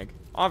remake,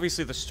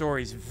 obviously the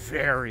story's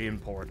very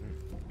important,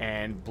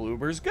 and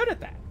Bloober's good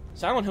at that.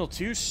 Silent Hill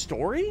 2's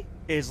story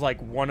is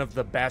like one of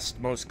the best,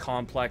 most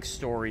complex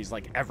stories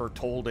like ever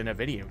told in a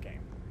video game.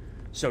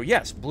 So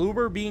yes,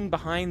 Bloober being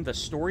behind the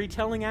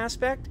storytelling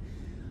aspect,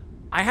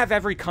 I have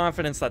every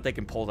confidence that they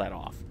can pull that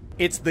off.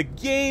 It's the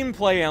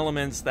gameplay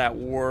elements that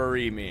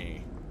worry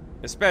me,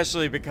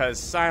 especially because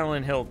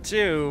Silent Hill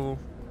 2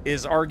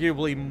 is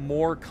arguably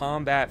more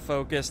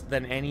combat-focused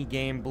than any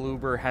game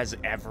Bloober has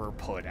ever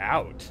put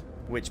out.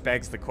 Which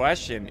begs the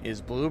question,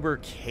 is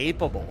Bloober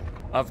capable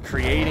of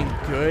creating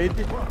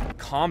good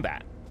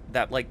combat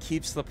that, like,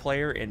 keeps the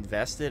player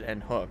invested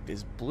and hooked?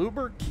 Is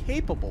Bloober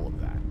capable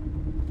of that?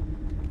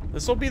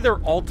 This will be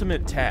their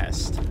ultimate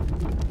test,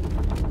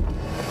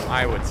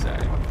 I would say.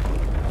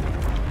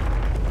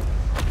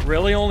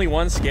 Really only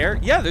one scare?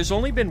 Yeah, there's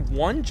only been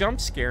one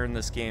jump scare in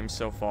this game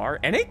so far,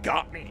 and it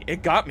got me.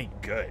 It got me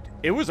good.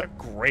 It was a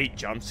great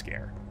jump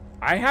scare.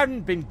 I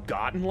hadn't been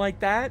gotten like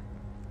that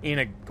in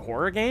a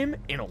horror game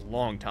in a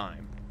long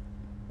time.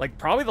 Like,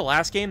 probably the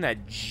last game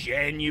that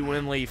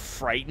genuinely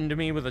frightened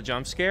me with a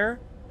jump scare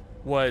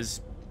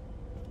was,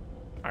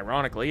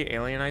 ironically,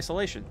 Alien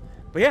Isolation.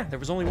 But yeah, there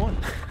was only one.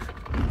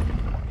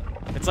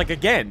 It's like,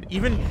 again,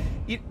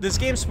 this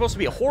game's supposed to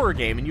be a horror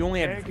game, and you only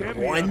had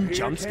one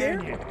jump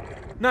scare?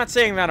 Not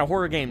saying that a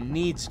horror game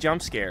needs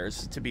jump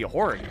scares to be a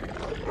horror game,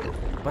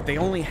 but they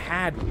only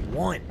had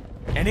one.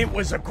 And it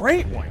was a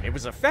great one. It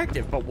was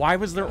effective, but why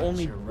was there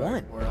only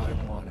one? Where I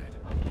wanted.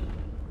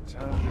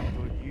 Time to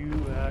put you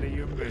out of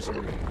your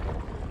misery.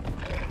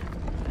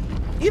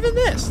 Even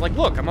this, like,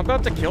 look, I'm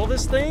about to kill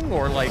this thing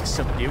or, like,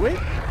 subdue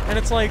it, and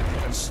it's like,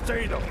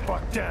 Stay the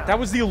fuck down. that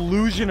was the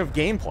illusion of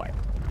gameplay.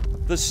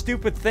 The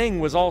stupid thing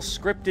was all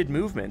scripted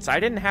movements. I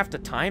didn't have to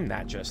time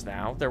that just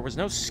now. There was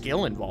no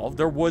skill involved.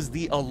 There was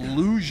the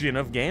illusion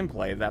of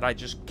gameplay that I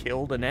just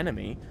killed an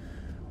enemy,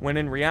 when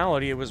in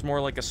reality it was more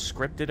like a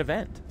scripted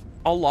event.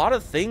 A lot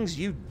of things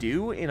you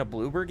do in a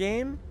Bloober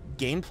game,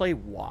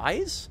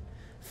 gameplay-wise,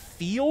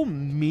 feel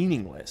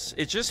meaningless.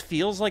 It just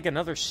feels like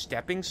another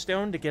stepping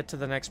stone to get to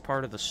the next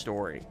part of the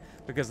story,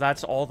 because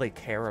that's all they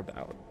care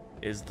about,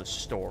 is the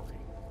story.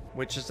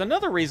 Which is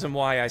another reason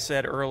why I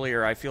said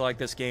earlier I feel like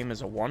this game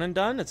is a one and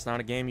done. It's not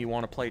a game you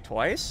want to play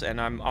twice,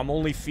 and I'm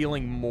only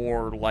feeling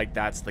more like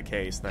that's the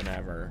case than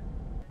ever.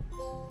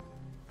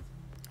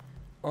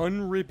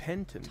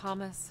 Unrepentant.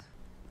 Thomas.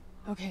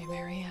 Okay,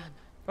 Marianne.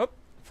 Oh,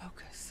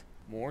 Focus.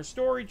 more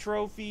story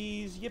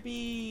trophies.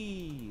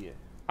 Yippee!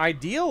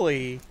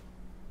 Ideally,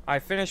 I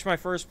finish my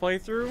first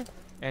playthrough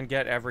and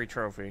get every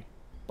trophy.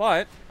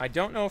 But I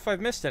don't know if I've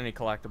missed any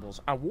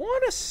collectibles. I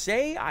want to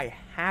say I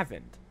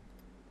haven't.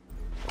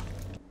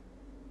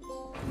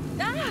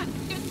 Ah!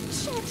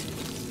 Shit!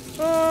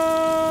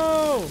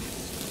 Oh!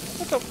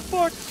 What the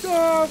fuck?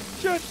 Oh,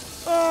 shit!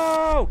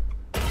 Oh!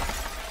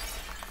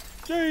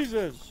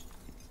 Jesus!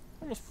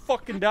 Almost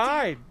fucking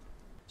died.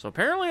 So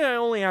apparently I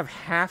only have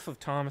half of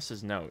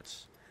Thomas's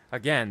notes.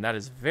 Again, that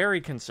is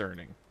very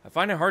concerning. I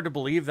find it hard to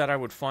believe that I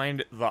would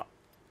find the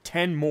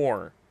 10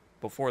 more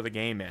before the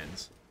game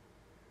ends.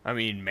 I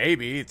mean,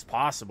 maybe, it's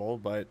possible,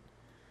 but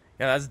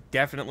yeah, that's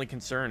definitely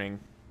concerning.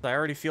 I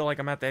already feel like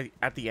I'm at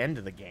the end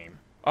of the game.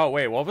 Oh,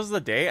 wait, what was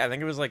the date? I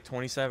think it was like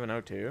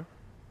 2702.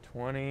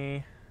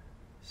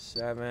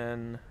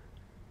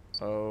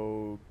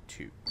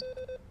 2702.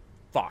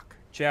 Fuck.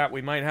 Chat,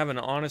 we might have an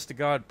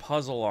honest-to-God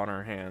puzzle on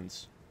our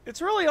hands.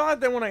 It's really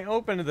odd that when I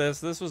opened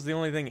this was the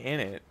only thing in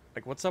it.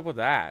 Like, what's up with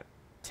that?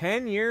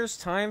 10 years,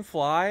 time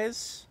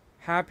flies.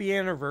 Happy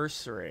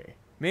anniversary.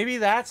 Maybe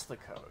that's the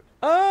code.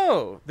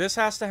 Oh, this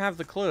has to have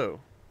the clue.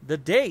 The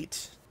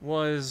date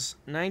was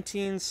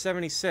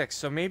 1976,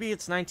 so maybe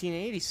it's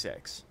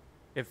 1986.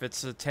 If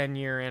it's a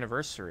 10-year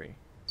anniversary.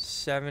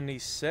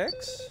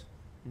 76?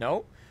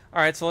 Nope.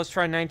 Alright, so let's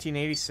try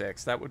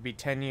 1986. That would be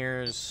 10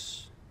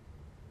 years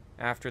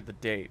after the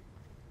date.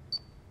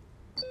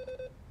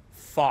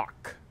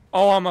 Fuck.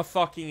 Oh, I'm a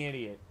fucking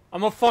idiot.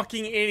 I'm a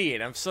fucking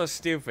idiot. I'm so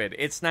stupid.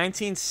 It's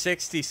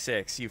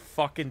 1966, you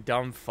fucking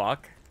dumb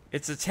fuck.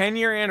 It's a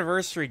 10-year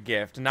anniversary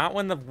gift, not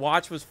when the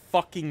watch was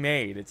fucking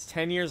made. It's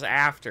 10 years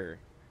after.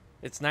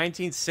 It's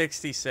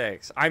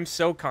 1966. I'm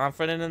so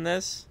confident in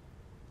this.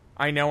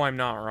 I know I'm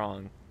not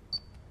wrong.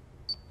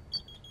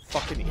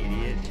 Fucking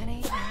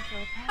idiot.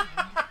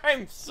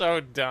 I'm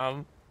so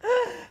dumb.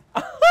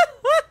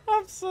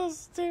 I'm so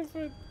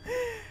stupid.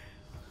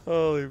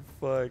 Holy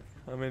fuck.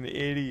 I'm an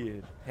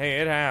idiot.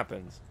 Hey, it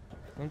happens.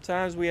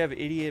 Sometimes we have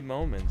idiot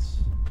moments.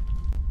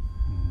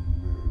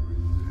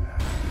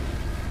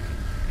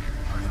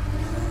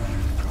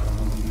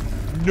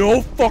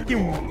 No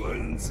fucking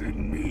ones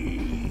in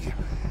me.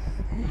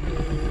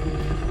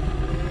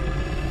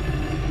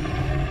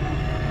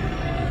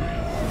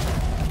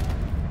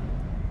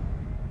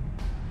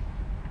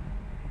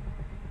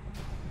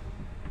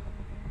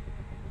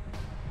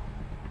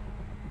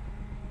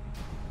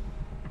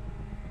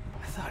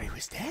 I thought he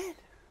was dead.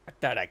 I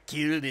thought I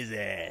killed his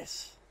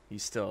ass.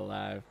 He's still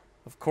alive.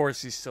 Of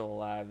course he's still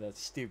alive, that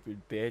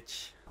stupid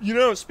bitch. You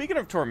know, speaking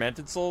of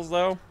Tormented Souls,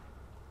 though,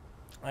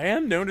 I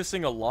am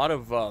noticing a lot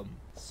of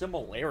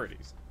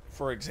similarities.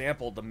 For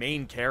example, the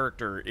main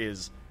character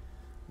is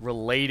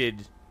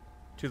related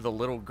to the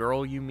little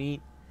girl you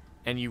meet,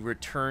 and you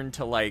return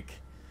to, like,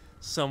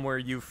 somewhere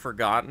you've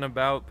forgotten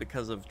about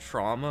because of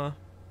trauma.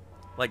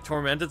 Like,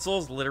 Tormented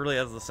Souls literally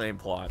has the same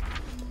plot.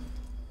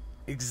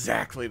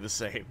 Exactly the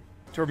same.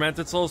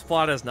 Tormented Souls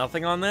plot has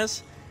nothing on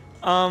this.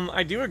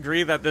 I do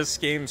agree that this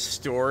game's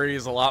story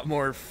is a lot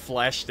more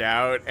fleshed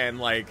out and,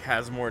 like,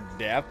 has more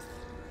depth.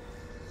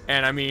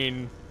 And, I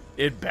mean,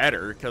 it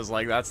better, because,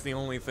 like, that's the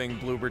only thing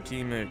Bloober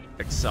team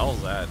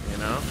excels at, you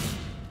know?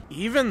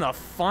 Even the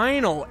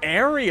final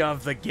area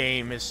of the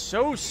game is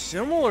so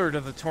similar to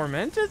the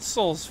Tormented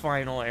Souls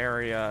final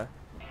area.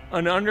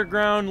 An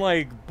underground,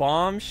 like,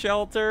 bomb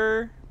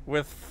shelter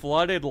with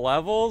flooded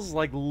levels,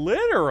 like,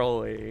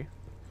 literally.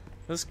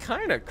 That's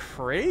kind of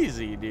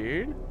crazy,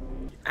 dude.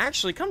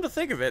 Actually, come to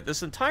think of it,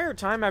 this entire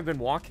time I've been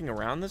walking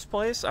around this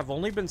place, I've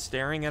only been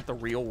staring at the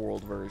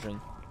real-world version.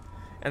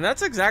 And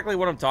that's exactly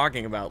what I'm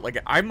talking about. Like,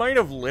 I might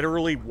have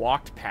literally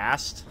walked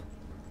past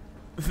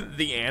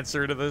the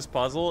answer to this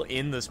puzzle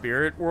in the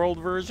Spirit World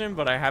version,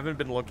 but I haven't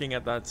been looking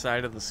at that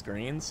side of the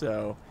screen,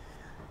 so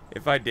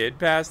if I did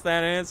pass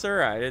that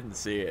answer, I didn't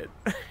see it.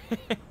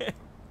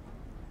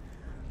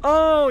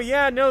 Oh,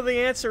 yeah, no, the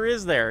answer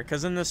is there,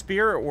 because in the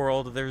Spirit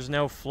World, there's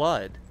no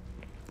flood.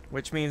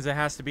 Which means it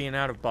has to be an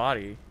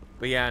out-of-body.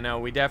 But yeah, no,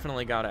 we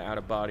definitely gotta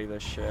out-of-body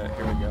this shit.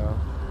 Here we go.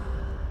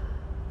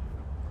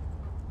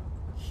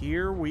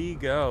 Here we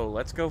go.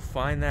 Let's go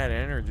find that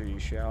energy,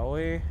 shall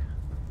we?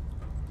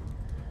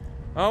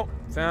 Oh,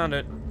 found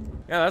it.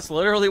 Yeah, that's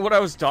literally what I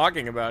was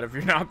talking about. If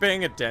you're not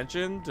paying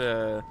attention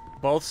to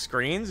both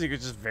screens, you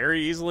could just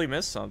very easily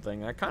miss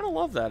something. I kind of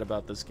love that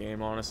about this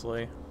game,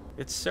 honestly.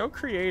 It's so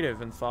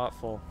creative and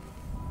thoughtful.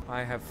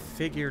 I have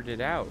figured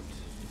it out.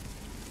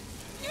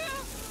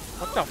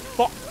 What the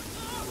fuck?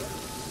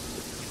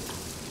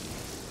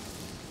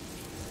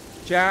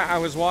 Chat, I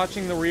was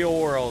watching the real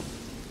world.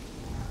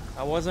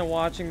 I wasn't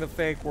watching the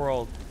fake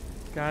world.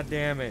 God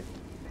damn it.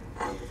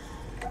 That's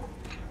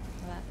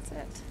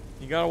it.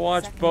 You gotta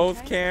watch Second both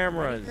time,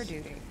 cameras. ready for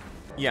duty.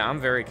 Yeah, I'm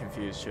very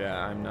confused, chat.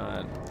 I'm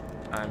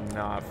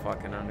not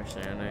fucking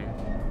understanding.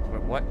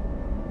 Wait, what?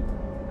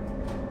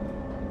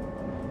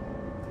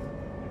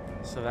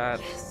 So that...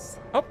 Yes.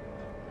 Oh!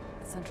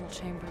 The central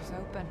chamber's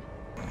open.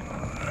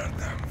 Let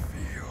them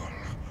feel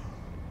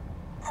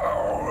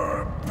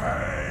our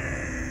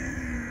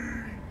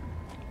pain.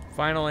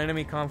 Final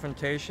enemy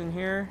confrontation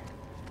here.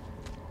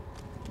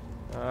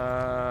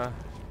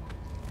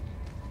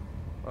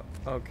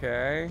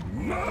 Okay.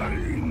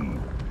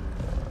 Mine.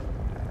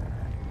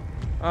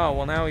 Oh,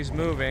 well now he's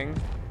moving.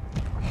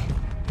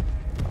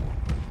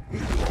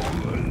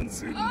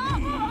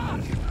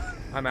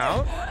 I'm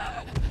out?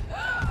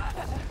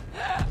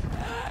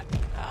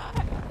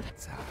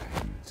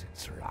 Time to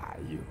try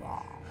you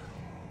on.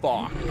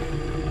 Fuck.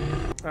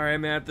 Alright,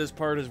 Matt, this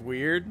part is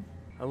weird.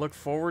 I look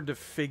forward to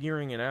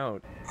figuring it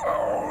out.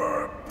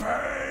 Our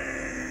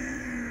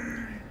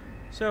pain.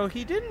 So,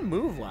 he didn't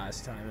move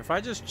last time. If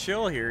I just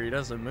chill here, he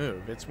doesn't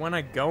move. It's when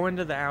I go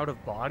into the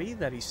out-of-body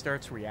that he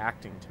starts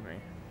reacting to me.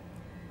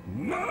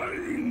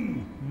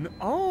 Mine.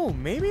 Oh,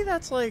 maybe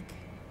that's like...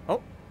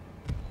 Oh.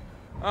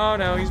 Oh,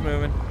 no, he's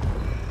moving.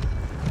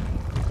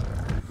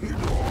 It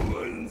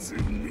all ends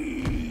in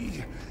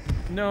me.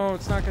 No,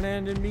 it's not gonna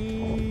end in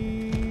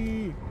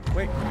me.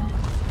 Wait.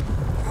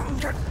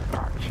 Get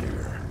back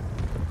here.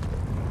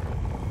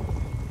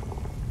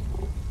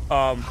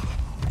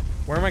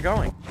 Where am I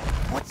going?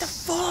 What the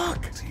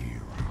fuck?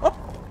 Oh.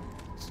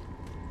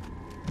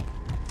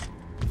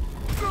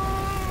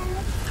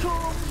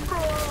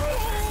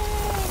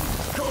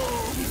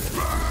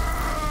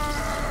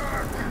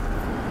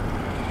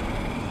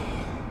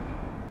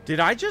 Did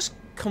I just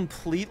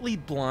completely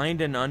blind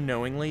and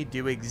unknowingly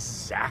do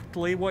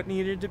exactly what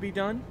needed to be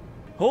done?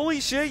 Holy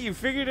shit, you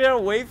figured it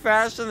out way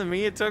faster than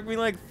me. It took me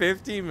like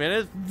 15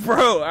 minutes.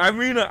 Bro, I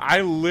mean,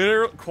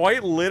 I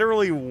quite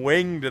literally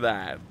winged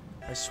that.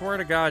 I swear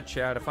to God,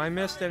 chat, if I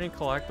missed any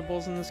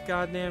collectibles in this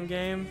goddamn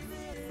game,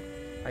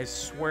 I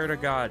swear to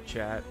God,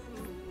 chat.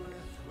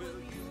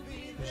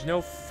 There's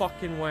no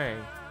fucking way.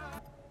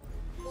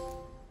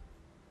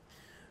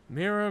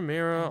 Mirror,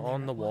 mirror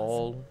on the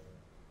wall.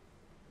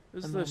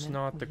 Is this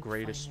not the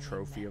greatest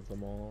trophy of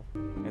them all?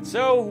 And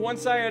so,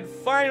 once I had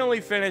finally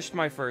finished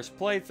my first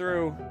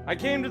playthrough, I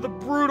came to the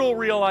brutal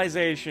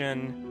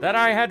realization that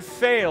I had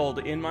failed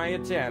in my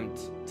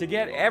attempt to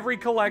get every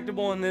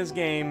collectible in this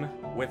game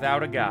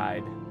without a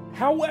guide.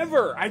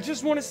 However, I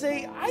just want to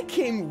say I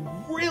came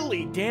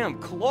really damn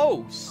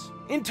close.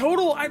 In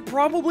total, I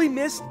probably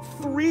missed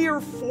 3 or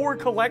 4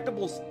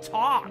 collectibles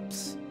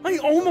tops. I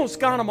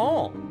almost got them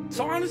all.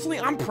 So honestly,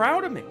 I'm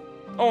proud of me.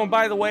 Oh, and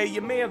by the way, you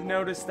may have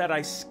noticed that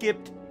I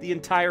skipped the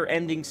entire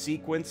ending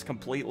sequence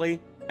completely.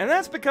 And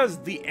that's because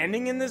the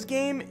ending in this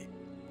game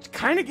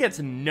kind of gets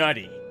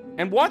nutty.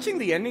 And watching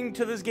the ending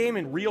to this game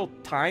in real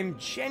time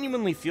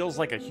genuinely feels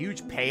like a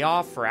huge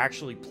payoff for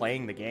actually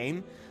playing the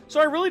game.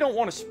 So I really don't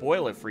want to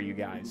spoil it for you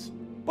guys.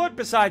 But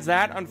besides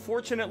that,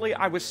 unfortunately,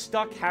 I was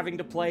stuck having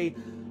to play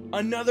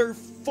another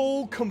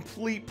full,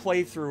 complete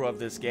playthrough of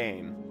this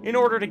game in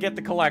order to get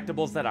the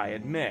collectibles that I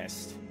had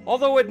missed.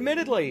 Although,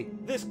 admittedly,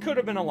 this could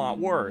have been a lot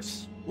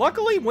worse.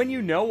 Luckily, when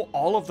you know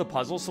all of the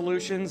puzzle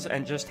solutions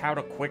and just how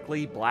to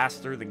quickly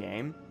blast through the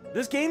game,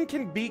 this game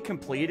can be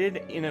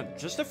completed in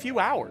just a few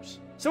hours.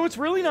 So it's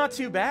really not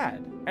too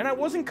bad, and I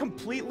wasn't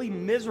completely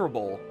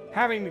miserable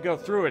having to go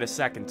through it a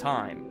second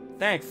time,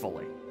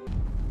 thankfully.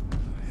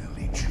 I'll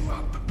eat you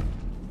up,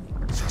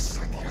 just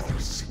like the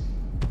others.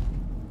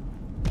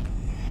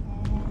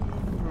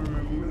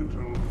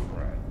 Little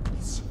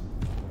friends.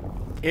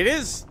 It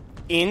is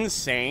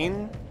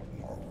insane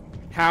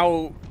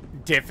how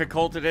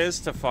difficult it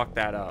is to fuck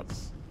that up.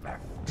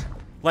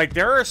 Like,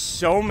 there are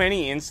so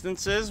many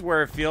instances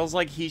where it feels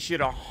like he should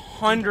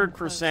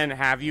 100%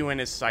 have you in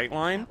his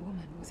sightline,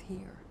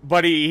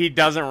 but he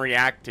doesn't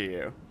react to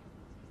you.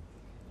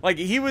 Like,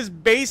 he was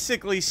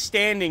basically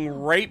standing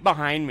right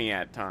behind me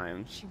at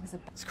times.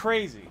 It's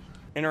crazy.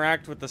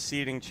 Interact with the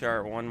seating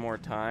chart one more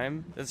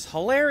time. It's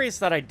hilarious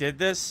that I did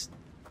this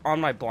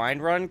on my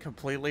blind run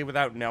completely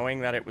without knowing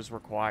that it was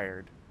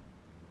required.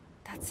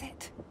 That's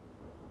it.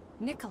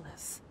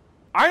 Nicholas.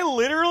 I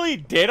literally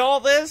did all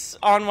this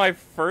on my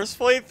first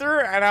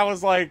playthrough, and I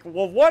was like,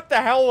 well, what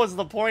the hell was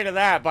the point of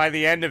that by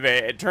the end of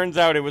it? It turns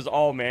out it was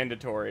all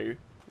mandatory.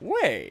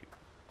 Wait.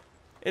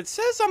 It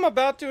says I'm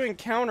about to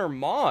encounter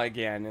Ma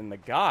again in the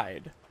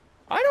guide.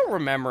 I don't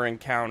remember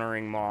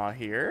encountering Ma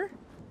here.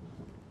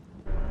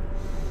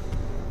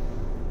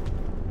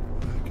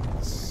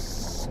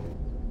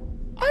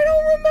 I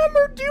don't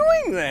remember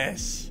doing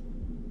this.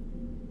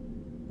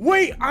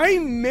 Wait, I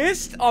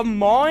missed a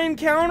Ma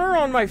encounter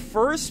on my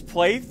first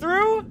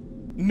playthrough?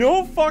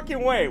 No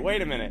fucking way.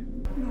 Wait a minute.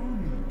 No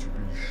need to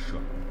be shy.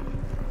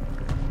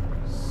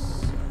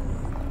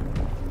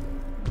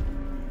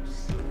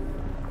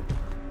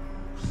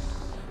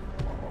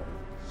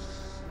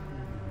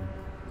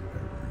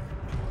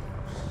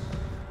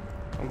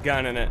 I'm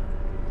gunning it.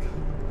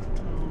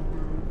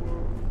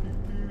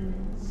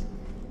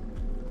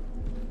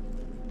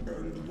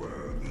 And where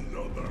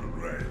the other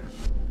rest.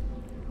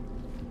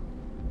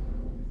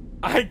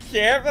 I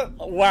can't.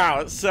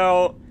 Wow.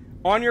 So,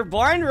 on your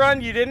blind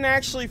run, you didn't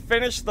actually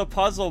finish the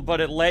puzzle,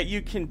 but it let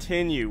you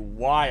continue.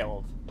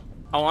 Wild.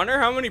 I wonder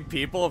how many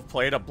people have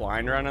played a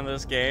blind run in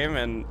this game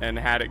and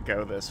had it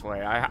go this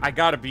way. I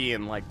gotta be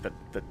in like the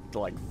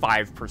like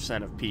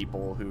 5% of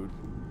people who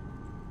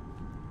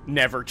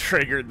never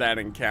triggered that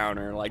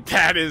encounter. Like,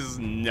 that is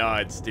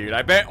nuts, dude.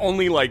 I bet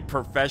only like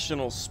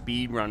professional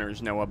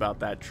speedrunners know about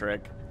that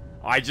trick.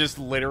 I just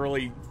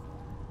literally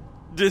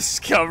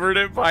discovered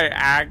it by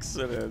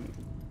accident.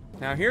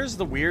 Now here's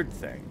the weird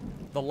thing.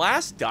 The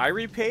last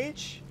diary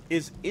page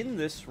is in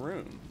this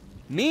room.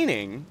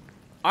 Meaning,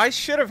 I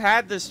should have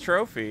had this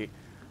trophy.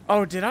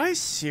 Oh, did I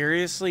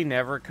seriously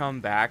never come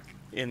back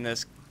in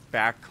this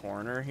back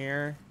corner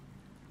here?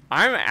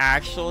 I'm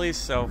actually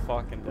so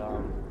fucking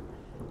dumb.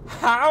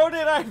 How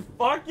did I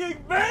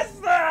fucking miss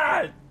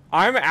that?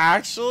 I'm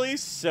actually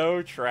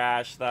so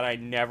trash that I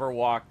never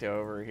walked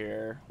over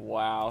here.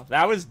 Wow.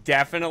 That was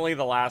definitely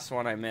the last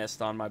one I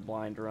missed on my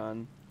blind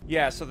run.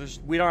 Yeah, so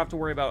we don't have to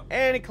worry about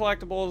any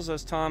collectibles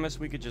as Thomas.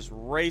 We could just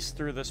race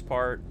through this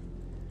part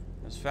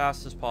as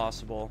fast as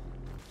possible.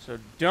 So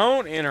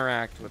don't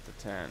interact with the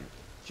 10.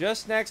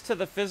 Just next to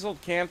the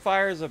fizzled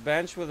campfire is a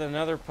bench with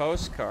another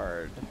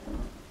postcard.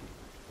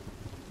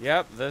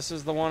 Yep, this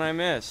is the one I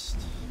missed.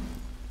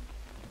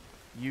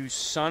 You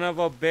son of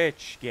a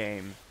bitch,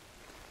 game.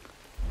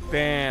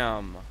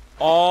 Bam.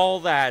 All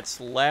that's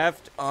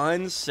left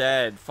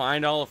unsaid.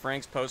 Find all of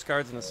Frank's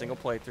postcards in a single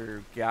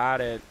playthrough.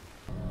 Got it.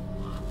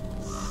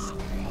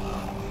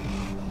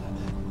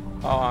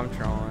 Oh, I'm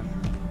trolling.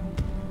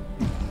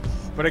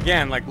 But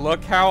again, like,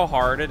 look how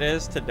hard it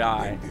is to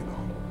die.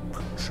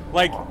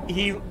 Like,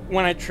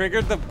 when I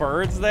triggered the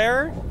birds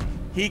there,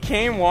 he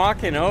came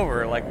walking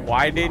over. Like,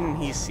 why didn't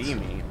he see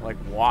me? Like,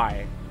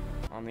 why?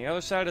 On the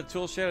other side of the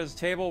tool shed is a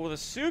table with a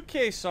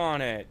suitcase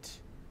on it,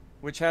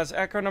 which has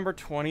echo number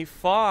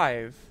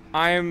 25.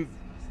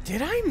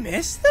 Did I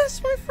miss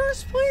this my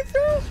first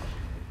playthrough?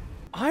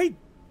 I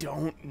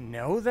don't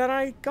know that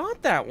I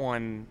got that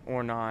one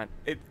or not.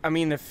 I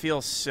mean, it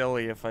feels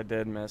silly if I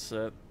did miss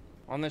it.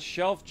 On the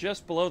shelf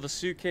just below the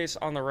suitcase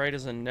on the right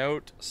is a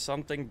note,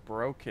 something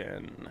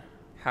broken.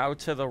 How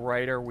to the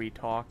right are we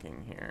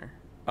talking here?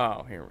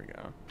 Oh, here we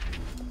go.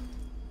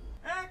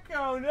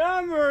 Echo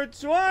number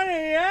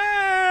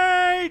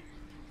 28!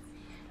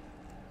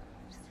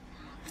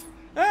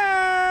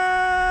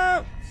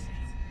 Ah!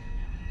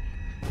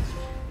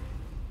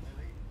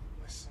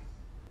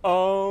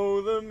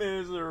 Oh, the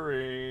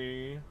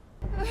misery.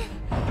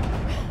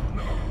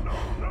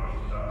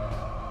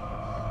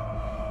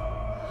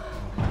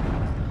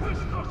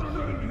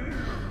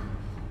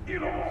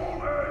 It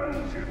all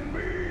ends in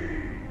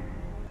me.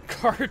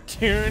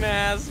 Cartoon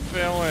ass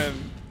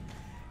villain.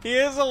 He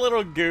is a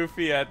little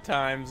goofy at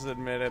times,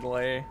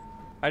 admittedly.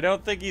 I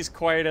don't think he's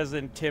quite as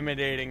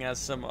intimidating as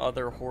some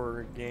other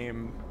horror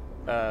game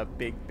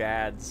big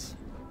bads.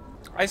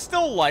 I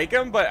still like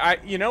him,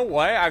 but you know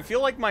what? I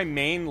feel like my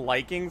main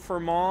liking for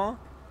Maw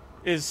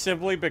is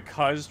simply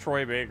because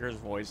Troy Baker's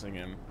voicing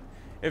him.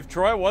 If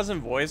Troy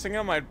wasn't voicing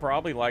him, I'd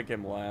probably like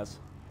him less.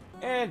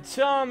 And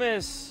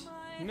Thomas,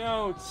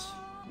 notes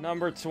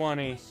number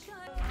 20.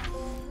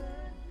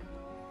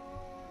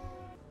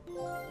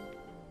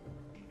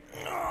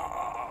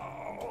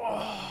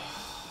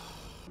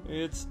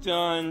 It's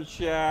done,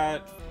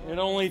 chat. It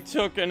only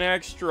took an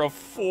extra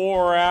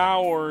 4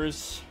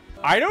 hours.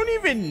 I don't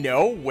even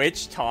know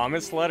which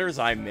Thomas letters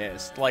I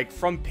missed. Like,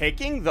 from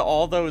picking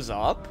all those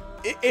up,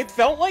 it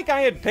felt like I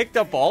had picked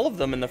up all of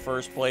them in the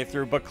first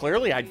playthrough, but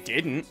clearly I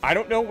didn't. I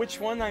don't know which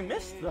one I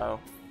missed,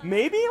 though.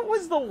 Maybe it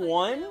was the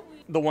one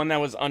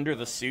that was under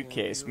the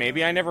suitcase.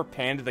 Maybe I never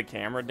panned the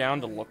camera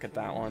down to look at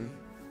that one.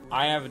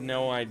 I have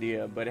no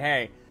idea, but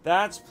hey,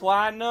 that's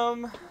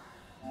platinum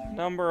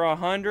number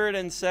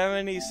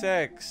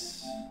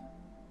 176.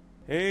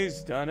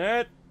 He's done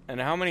it.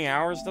 And how many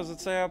hours does it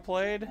say I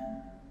played?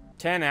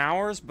 10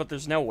 hours, but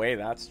there's no way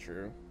that's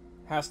true.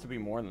 Has to be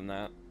more than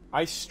that.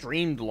 I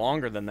streamed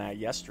longer than that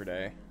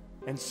yesterday.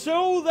 And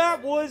so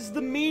that was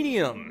the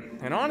medium.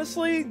 And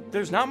honestly,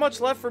 there's not much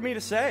left for me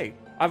to say.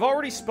 I've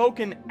already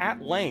spoken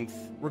at length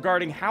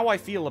regarding how I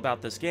feel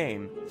about this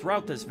game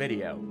throughout this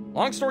video.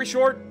 Long story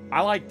short,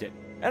 I liked it.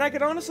 And I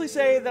can honestly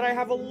say that I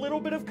have a little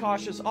bit of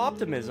cautious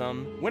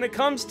optimism when it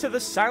comes to the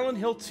Silent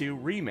Hill 2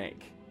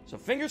 remake. So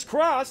fingers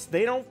crossed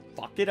they don't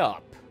fuck it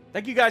up.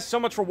 Thank you guys so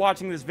much for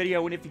watching this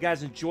video, and if you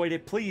guys enjoyed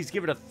it, please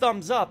give it a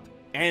thumbs up.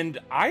 And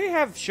I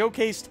have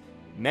showcased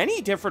many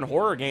different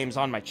horror games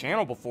on my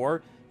channel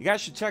before. You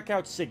guys should check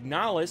out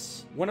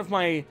Signalis, one of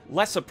my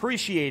less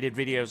appreciated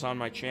videos on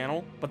my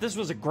channel. But this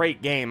was a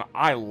great game.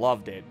 I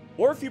loved it.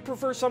 Or if you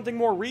prefer something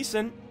more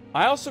recent,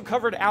 I also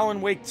covered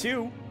Alan Wake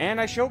 2, and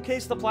I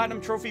showcased the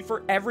Platinum Trophy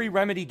for every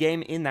Remedy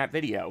game in that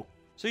video.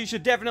 So you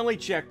should definitely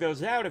check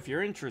those out if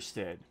you're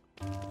interested.